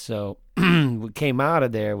 and so we came out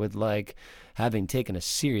of there with having taken a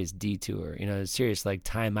serious detour, a serious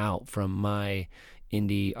time out from my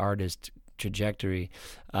indie artist trajectory.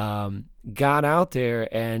 Got out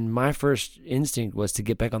there, and my first instinct was to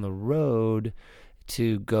get back on the road,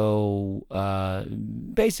 to go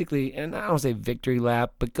basically, and I don't say victory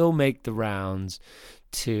lap, but go make the rounds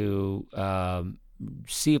to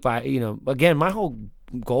see if I, again, my whole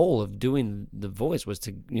goal of doing The Voice was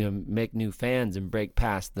to, make new fans and break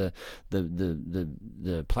past the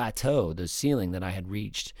plateau, the ceiling that I had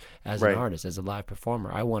reached as an artist, as a live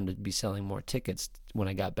performer. I wanted to be selling more tickets when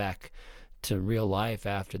I got back to real life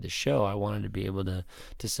after the show. I wanted to be able to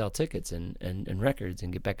sell tickets and records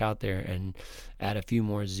and get back out there and add a few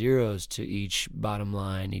more zeros to each bottom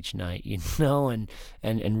line each night,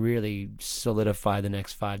 and really solidify the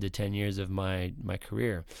next 5 to 10 years of my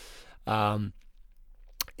career.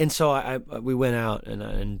 And so we went out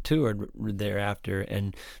and toured thereafter,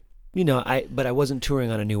 and but I wasn't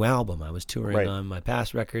touring on a new album. I was touring on my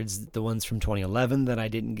past records, the ones from 2011 that I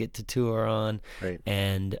didn't get to tour on,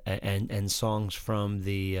 and songs from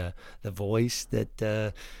the Voice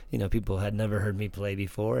that people had never heard me play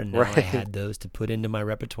before, and now I had those to put into my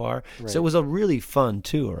repertoire. So it was a really fun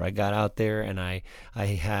tour. I got out there, and I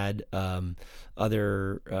had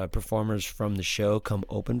other performers from the show come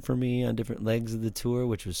open for me on different legs of the tour,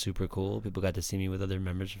 which was super cool. People got to see me with other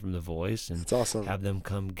members from The Voice, and that's awesome. Have them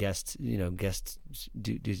come do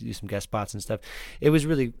some guest spots and stuff. It was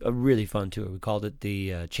really a really fun tour. We called it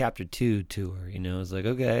the Chapter 2 tour. It was like,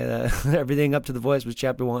 okay, everything up to The Voice was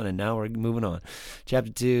Chapter 1, and now we're moving on.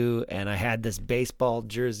 Chapter 2, and I had this baseball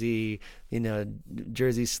jersey,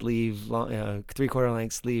 jersey sleeve, long, 3/4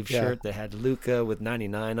 length sleeve shirt that had Luca with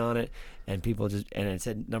 99 on it, and people and it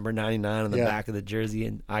said number 99 on the back of the jersey,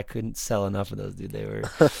 and I couldn't sell enough of those, dude. They were,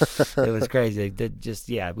 it was crazy.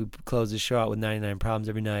 We closed the show out with 99 Problems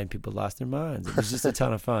every night, and people lost their minds. It was just a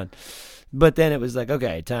ton of fun. But then it was like,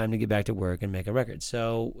 okay, time to get back to work and make a record.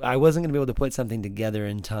 So I wasn't going to be able to put something together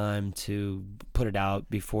in time to put it out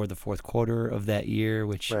before the fourth quarter of that year,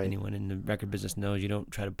 which anyone in the record business knows. You don't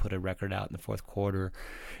try to put a record out in the fourth quarter.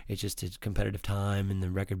 It's just a competitive time in the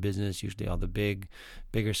record business. Usually all the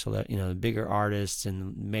bigger artists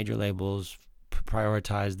and major labels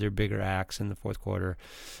prioritize their bigger acts in the fourth quarter.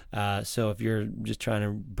 So if you're just trying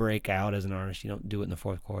to break out as an artist, you don't do it in the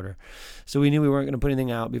fourth quarter. So we knew we weren't going to put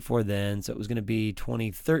anything out before then. So it was going to be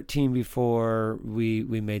 2013 before we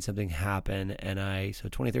made something happen. And so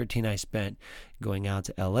 2013 I spent going out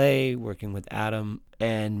to LA, working with Adam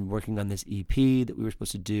and working on this EP that we were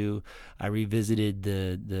supposed to do. I revisited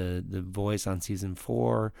the Voice on season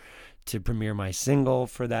 4 to premiere my single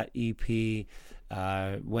for that EP.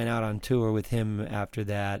 Went out on tour with him after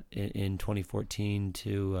that in 2014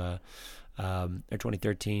 or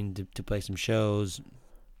 2013 to play some shows.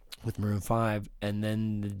 with Maroon 5, and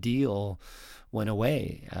then the deal went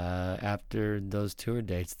away after those tour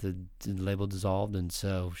dates. The label dissolved, and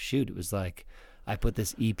so it was like I put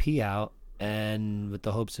this EP out, and with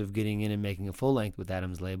the hopes of getting in and making a full length with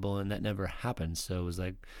Adam's label, and that never happened. So it was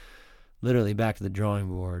like literally back to the drawing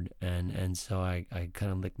board, and so I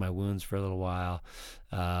kind of licked my wounds for a little while.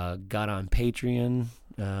 Got on Patreon,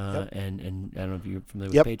 and I don't know if you're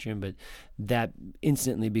familiar with Patreon, but that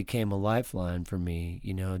instantly became a lifeline for me.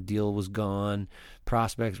 You know, deal was gone,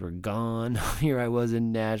 prospects were gone. Here I was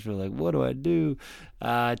in Nashville, like, what do I do?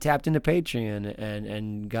 Tapped into Patreon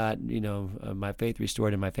and got, my faith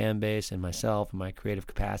restored in my fan base and myself and my creative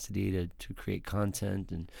capacity to create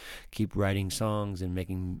content and keep writing songs and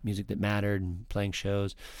making music that mattered and playing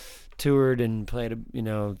shows. Toured and played,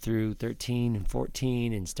 through 13 and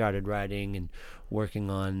 14, and started writing and working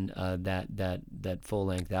on that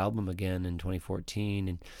full-length album again in 2014,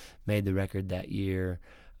 and made the record that year.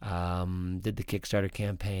 Did the Kickstarter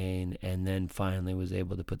campaign, and then finally was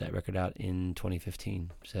able to put that record out in 2015.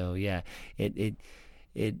 So yeah, it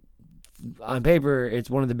on paper it's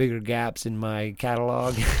one of the bigger gaps in my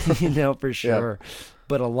catalog, for sure. Yeah.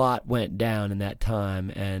 But a lot went down in that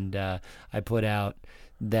time, and I put out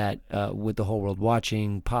that With the Whole World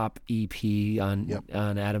Watching pop EP on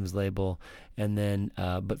Adam's label, and then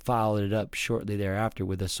but followed it up shortly thereafter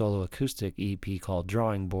with a solo acoustic EP called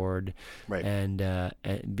Drawing Board, right? And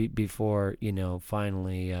before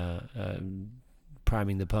finally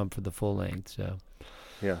priming the pump for the full length. So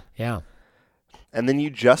yeah. And then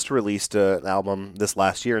you just released an album this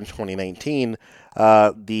last year in 2019,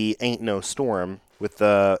 the Ain't No Storm, with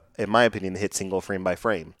in my opinion, the hit single Frame by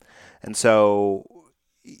Frame. And so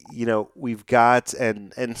we've got,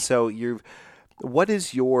 and so what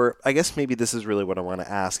is your, I guess maybe this is really what I want to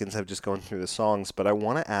ask instead of just going through the songs, but I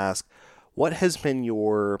want to ask, what has been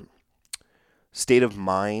your state of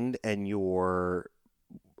mind and your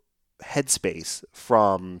headspace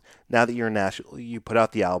from now that you're in Nashville, you put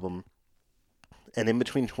out the album, and in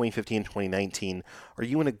between 2015 and 2019, are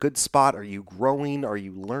you in a good spot? Are you growing? Are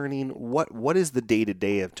you learning? What is the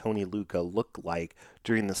day-to-day of Tony Lucca look like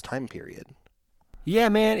during this time period? Yeah,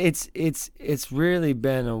 man, it's really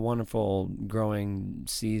been a wonderful growing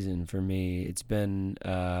season for me. It's been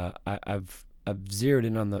I've zeroed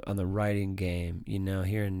in on the writing game,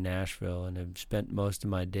 here in Nashville, and I've spent most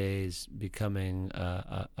of my days becoming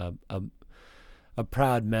a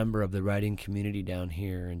proud member of the writing community down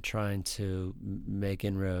here and trying to make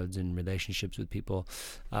inroads and relationships with people.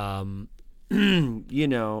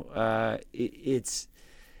 It's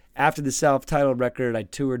after the self-titled record, I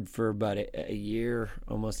toured for about a year,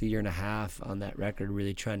 almost a year and a half on that record,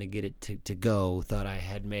 really trying to get it to go. Thought I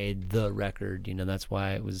had made the record, that's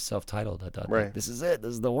why it was self-titled. I thought, right, this is it,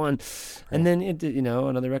 this is the one. Right. And then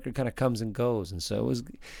another record kind of comes and goes, and so it was.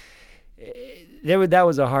 That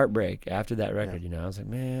was a heartbreak after that record. I was like,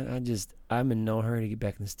 man, I'm in no hurry to get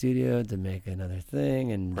back in the studio to make another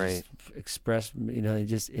thing and just express.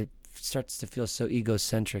 It starts to feel so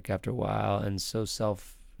egocentric after a while and so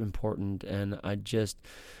self-important, and I just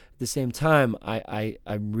at the same time I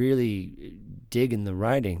really dig in the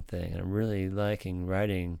writing thing. I'm really liking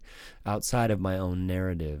writing outside of my own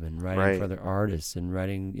narrative and writing for other artists and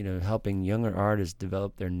writing, helping younger artists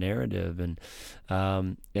develop their narrative, and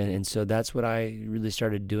so that's what I really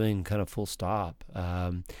started doing, kind of full stop.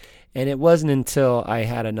 And it wasn't until I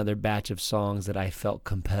had another batch of songs that I felt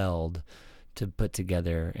compelled to put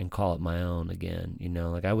together and call it my own again.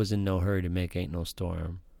 Like I was in no hurry to make Ain't No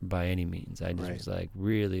Storm by any means. I just was like,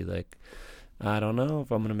 really, like, I don't know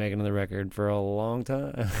if I'm going to make another record for a long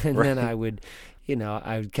time. And then I would,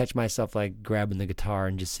 I would catch myself like grabbing the guitar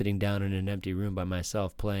and just sitting down in an empty room by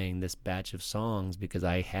myself playing this batch of songs because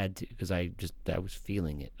I had to, because I was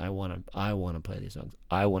feeling it. I want to play these songs.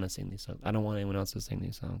 I want to sing these songs. I don't want anyone else to sing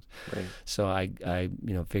these songs. Right. So I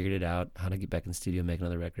figured it out how to get back in the studio and make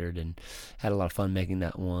another record, and had a lot of fun making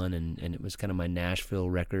that one. And it was kind of my Nashville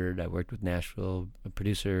record. I worked with Nashville, a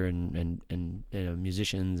producer and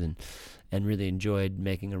musicians, and really enjoyed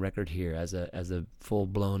making a record here as a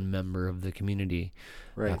full-blown member of the community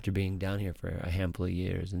after being down here for a handful of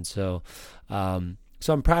years. And so I'm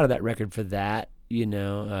proud of that record for that.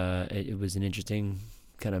 It was an interesting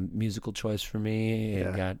kind of musical choice for me.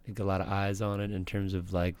 It got a lot of eyes on it in terms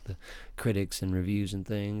of like the critics and reviews and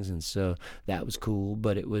things, and so that was cool,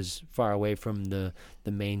 but it was far away from the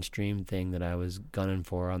mainstream thing that I was gunning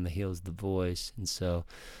for on the heels of The Voice. And so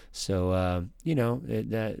it's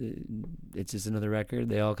just another record.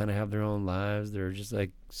 They all kind of have their own lives. They're just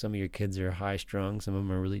like, some of your kids are high strung, some of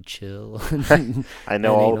them are really chill. I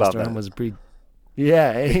know all about that. Ain't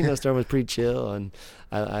No Storm was pretty chill, and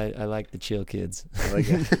I like the Chill Kids. I like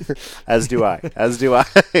it. As do I.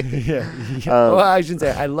 Yeah. Well, I shouldn't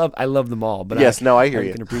say I love them all, but yes, I hear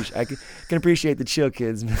you. I can appreciate the Chill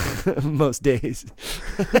Kids most days.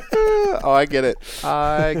 Oh, I get it.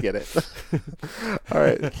 All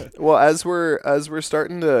right. Well, as we're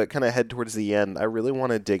starting to kind of head towards the end, I really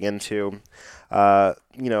want to dig into.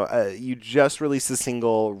 You just released a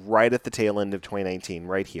single right at the tail end of 2019,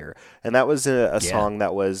 right here, and that was a song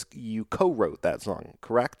that was you co-wrote that song,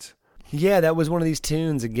 correct? Yeah, that was one of these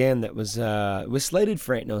tunes again that was slated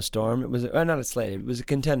for Ain't No Storm. It was not slated; it was a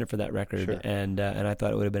contender for that record, Sure. and I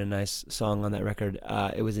thought it would have been a nice song on that record.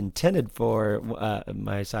 It was intended for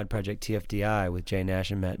my side project TFDI with Jay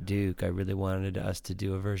Nash and Matt Duke. I really wanted us to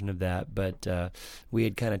do a version of that, but we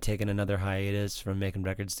had kind of taken another hiatus from making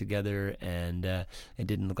records together, and it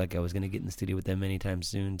didn't look like I was going to get in the studio with them anytime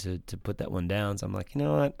soon to put that one down. So I'm like, you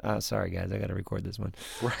know what? Sorry guys, I got to record this one.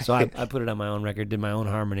 Right. So I put it on my own record, did my own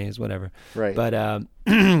harmonies, whatever. Right. But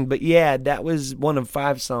but yeah, that was one of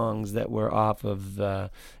 5 songs that were off of the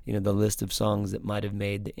list of songs that might have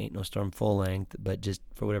made the Ain't No Storm full length, but just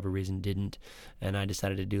for whatever reason didn't. And I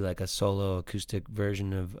decided to do like a solo acoustic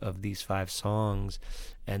version of these 5 songs,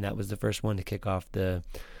 and that was the first one to kick off the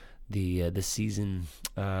season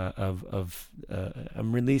of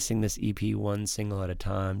I'm releasing this EP one single at a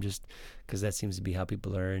time, just because that seems to be how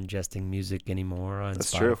people are ingesting music anymore on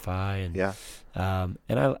That's Spotify. True. And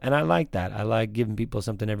and I like that. I like giving people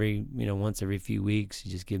something once every few weeks.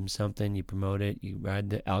 You just give them something, you promote it, you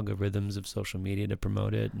ride the algorithms of social media to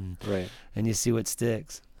promote it, and you see what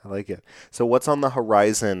sticks. I like it. So what's on the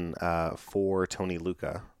horizon for Tony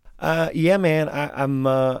Lucca? Yeah, man, I'm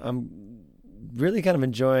really kind of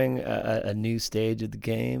enjoying a new stage of the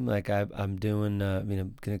game. Like I'm doing,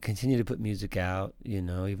 going to continue to put music out,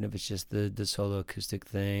 even if it's just the solo acoustic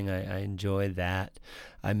thing. I enjoy that.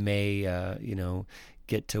 I may,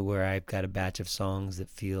 get to where I've got a batch of songs that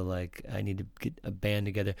feel like I need to get a band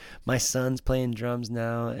together. My son's playing drums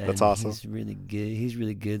now, and that's awesome. He's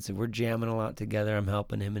really good. So we're jamming a lot together. I'm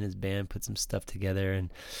helping him and his band put some stuff together,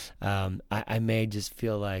 and I may just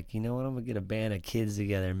feel like, I'm gonna get a band of kids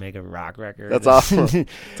together and make a rock record. That's awesome.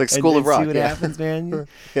 It's like School of Rock. See what happens, man.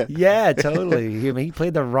 Yeah, totally. He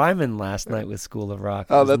played the Ryman last night with School of Rock.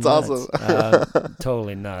 Oh, that's awesome.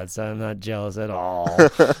 Totally nuts. I'm not jealous at all.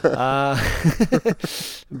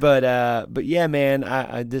 But yeah, man,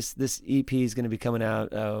 this EP is going to be coming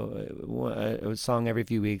out a song every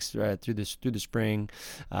few weeks through the spring.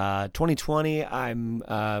 2020, I'm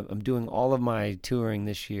doing all of my touring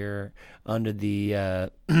this year under the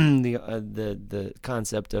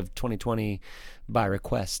concept of 2020 by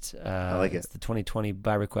request. I like it. It's the 2020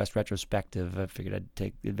 by request retrospective. I figured I'd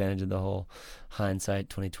take advantage of the whole hindsight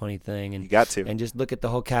 2020 thing, and you got to, and just look at the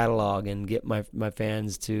whole catalog and get my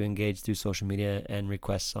fans to engage through social media and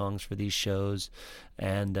request songs for these shows,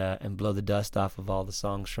 and blow the dust off of all the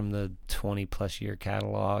songs from the 20+ year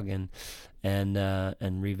catalog,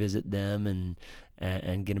 and revisit them and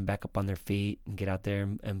get them back up on their feet and get out there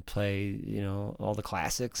and play, all the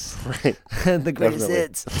classics, right? The greatest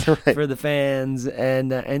hits for the fans,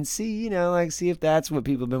 and see, see if that's what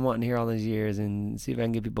people have been wanting to hear all these years, and see if I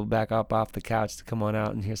can get people back up off the couch to come on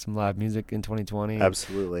out and hear some live music in 2020.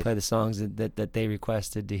 Absolutely. Play the songs that they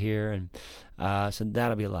requested to hear, and so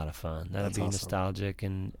that'll be a lot of fun. That'll be awesome. Nostalgic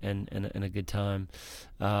and a good time.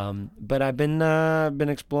 But I've been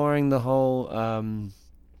exploring the whole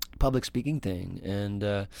public speaking thing,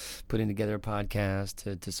 and putting together a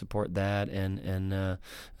podcast to support that, and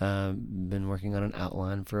been working on an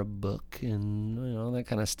outline for a book, and all that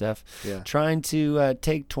kind of stuff. Yeah. Trying to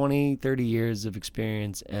take 20-30 years of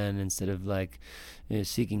experience, and instead of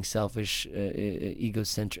seeking selfish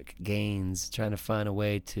egocentric gains, trying to find a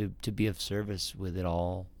way to be of service with it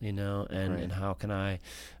all, and how can I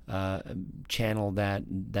channel that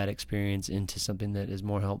experience into something that is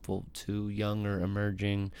more helpful to younger,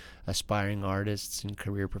 emerging, aspiring artists and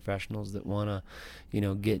career professionals that want to,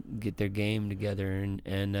 get their game together,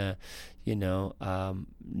 and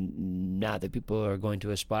not that people are going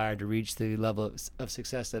to aspire to reach the level of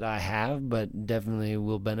success that I have, but definitely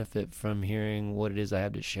will benefit from hearing what it is I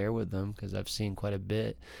have to share with them, because I've seen quite a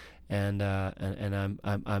bit. And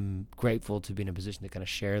I'm grateful to be in a position to kind of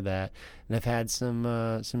share that, and I've had some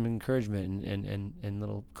encouragement and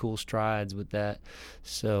little cool strides with that.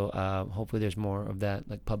 So hopefully there's more of that,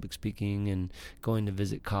 like public speaking and going to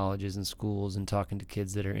visit colleges and schools and talking to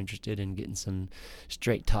kids that are interested in getting some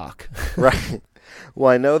straight talk. Right. Well,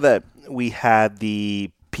 I know that we had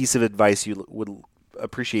the piece of advice you would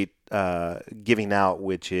appreciate giving out,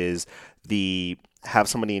 which is the have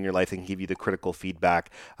somebody in your life that can give you the critical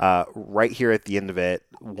feedback. Right here at the end of it,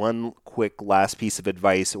 one quick last piece of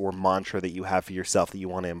advice or mantra that you have for yourself that you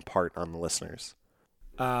want to impart on the listeners.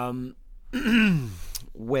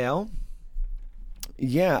 Well,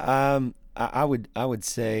 yeah, I would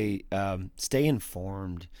say stay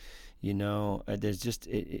informed. You know, there's just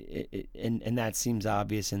and that seems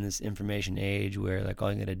obvious in this information age where like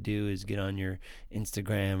all you gotta do is get on your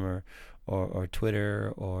Instagram or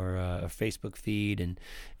Twitter or a Facebook feed and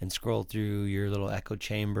scroll through your little echo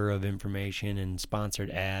chamber of information and sponsored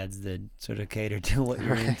ads that sort of cater to what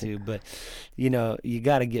you're into. But, you know, you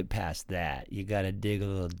got to get past that. You got to dig a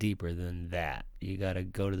little deeper than that. You got to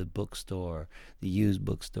go to the bookstore, the used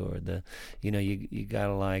bookstore. You got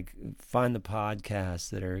to like find the podcasts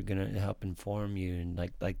that are going to help inform you, and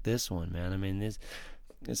like this one, man. I mean,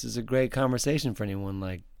 this is a great conversation for anyone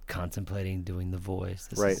like contemplating doing The Voice.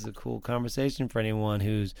 This is a cool conversation for anyone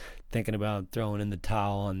who's thinking about throwing in the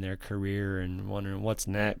towel on their career and wondering what's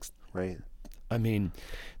next. Right. I mean,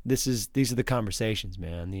 these are the conversations,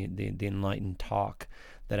 man. The enlightened talk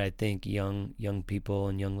that I think young people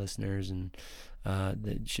and young listeners and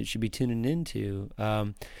that should be tuning into.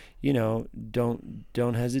 You know, don't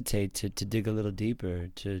hesitate to dig a little deeper,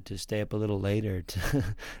 to stay up a little later, to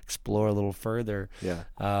explore a little further. Yeah.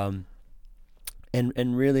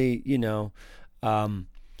 And really, you know,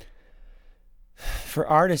 for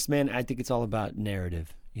artists, man, I think it's all about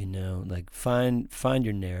narrative. You know, like find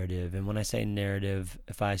your narrative. And when I say narrative,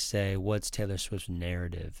 if I say what's Taylor Swift's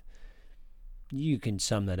narrative, you can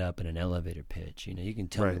sum that up in an elevator pitch. You know, you can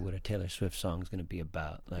tell me what a Taylor Swift song is going to be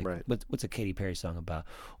about. Like, what's a Katy Perry song about?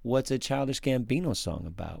 What's a Childish Gambino song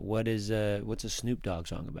about? What's a Snoop Dogg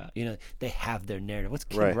song about? You know, they have their narrative. What's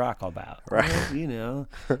Kid Rock all about? Well, you know,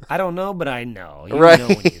 I don't know, but I know. You know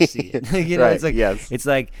when you see it. You know, it's like it's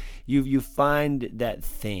like you find that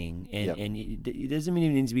thing, and it doesn't mean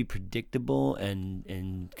it needs to be predictable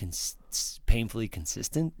and painfully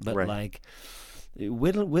consistent, but like.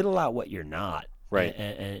 Whittle out what you're not,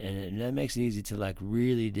 and that makes it easy to like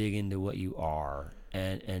really dig into what you are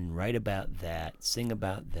and write about that, sing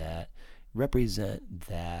about that, represent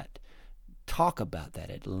that, talk about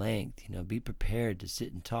that at length. You know, be prepared to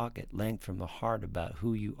sit and talk at length from the heart about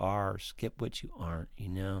who you are. Skip what you aren't. You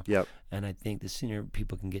know. Yep. And I think the sooner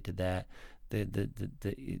people can get to that, the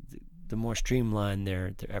more streamlined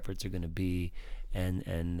their efforts are going to be, and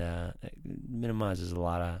it minimizes a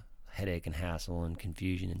lot of headache and hassle and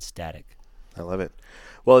confusion and static. I love it.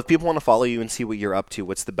 Well, if people want to follow you and see what you're up to,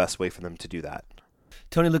 what's the best way for them to do that?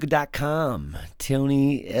 TonyLucca.com.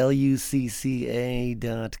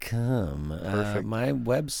 TonyLucca.com. Perfect. My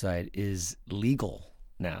website is legal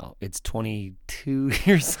now. It's 22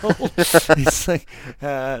 years old. It's like,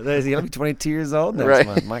 is he going to be 22 years old next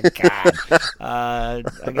month? My God. I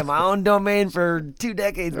got my own domain for 2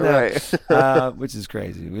 decades now, which is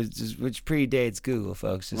crazy, which predates Google,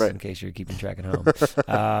 folks, just in case you're keeping track at home.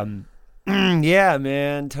 Yeah,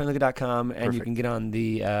 man, TonyLucca.com, and you can get on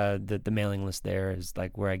the mailing list there is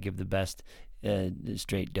like where I give the best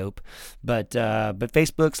straight dope. But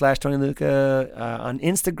Facebook /Tony Lucca, on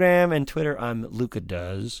Instagram and Twitter I'm Lucca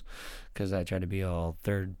Does, because I try to be all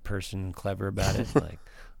third person clever about it. Like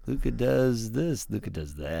Lucca does this, Lucca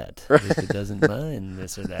does that, Lucca doesn't mind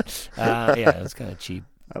this or that. Yeah, it's kind of cheap.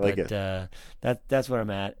 I like it. That's where I'm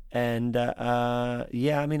at. And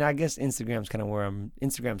yeah, I mean, I guess Instagram's kind of where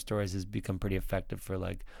Instagram stories has become pretty effective for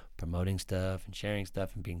like promoting stuff and sharing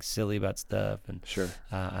stuff and being silly about stuff. And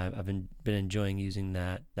I've been enjoying using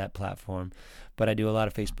that platform. But I do a lot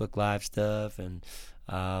of Facebook Live stuff, and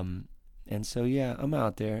so yeah, I'm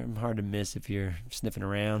out there. I'm hard to miss if you're sniffing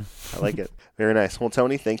around. I like it. Very nice. Well,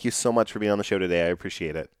 Tony, thank you so much for being on the show today. I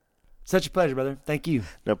appreciate it. Such a pleasure, brother. Thank you.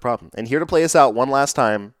 No problem. And here to play us out one last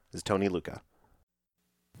time is Tony Lucca.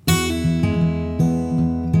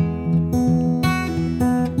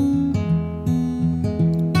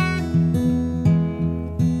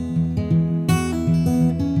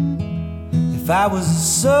 If I was a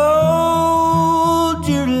soldier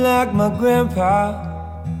like my grandpa,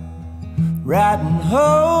 riding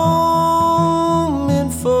home in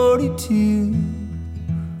 42,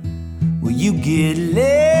 will you get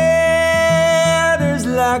letters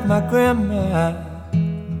like my grandma,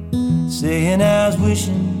 saying I was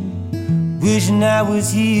wishing I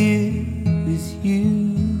was here with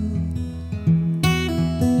you?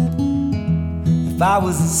 If I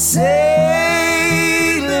was a sailor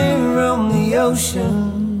on the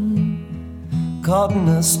ocean, caught in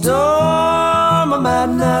a storm, I might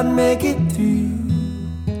not make it through.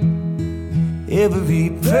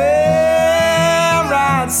 Every prayer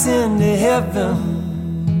I'd send to heaven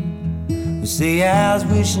Well, say I was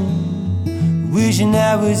wishing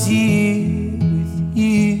I was here with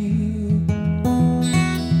you.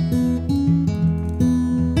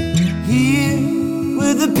 Here,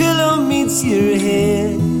 where the pillow meets your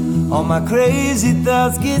head, all my crazy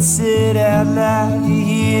thoughts get said out loud. You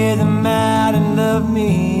hear them out and love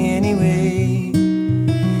me anyway.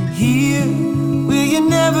 Here, where you're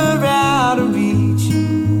never out of reach,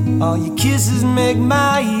 all your kisses make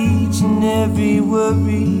my each and every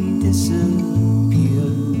worry disappear.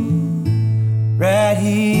 Right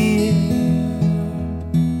here.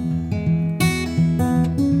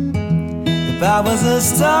 If I was a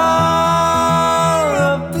star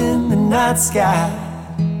up in the night sky,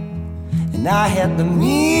 and I had the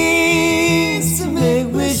means to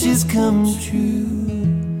make wishes come true,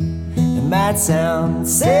 it might sound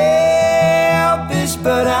selfish,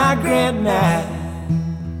 but I grant not.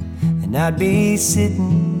 And I'd be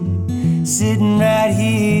sitting right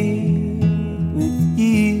here with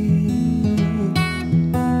you.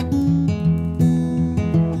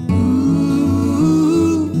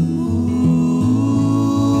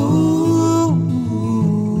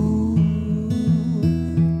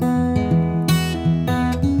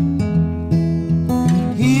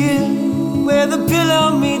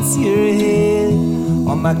 Your head,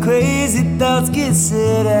 all my crazy thoughts get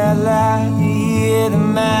said out loud. You hear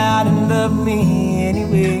them out and love me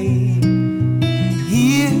anyway.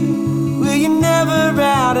 Here, where you're never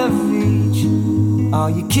out of reach, all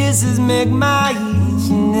your kisses make my each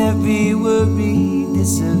and every worry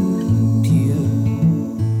disappear.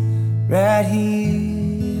 Right here,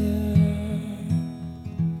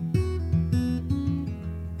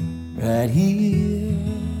 right here.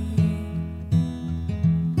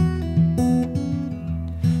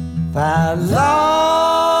 If I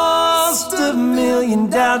lost $1 million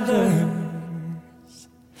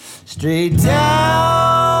straight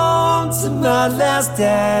down to my last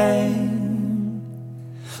dime,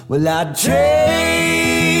 well, I'd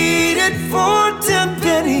trade it for 10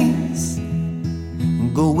 pennies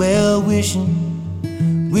and go well wishing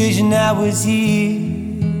I was here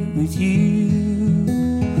with you.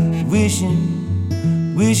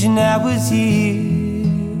 Wishing I was here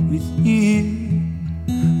with you.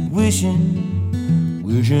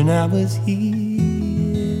 Wishing I was here,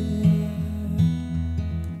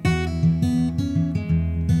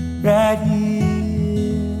 right here.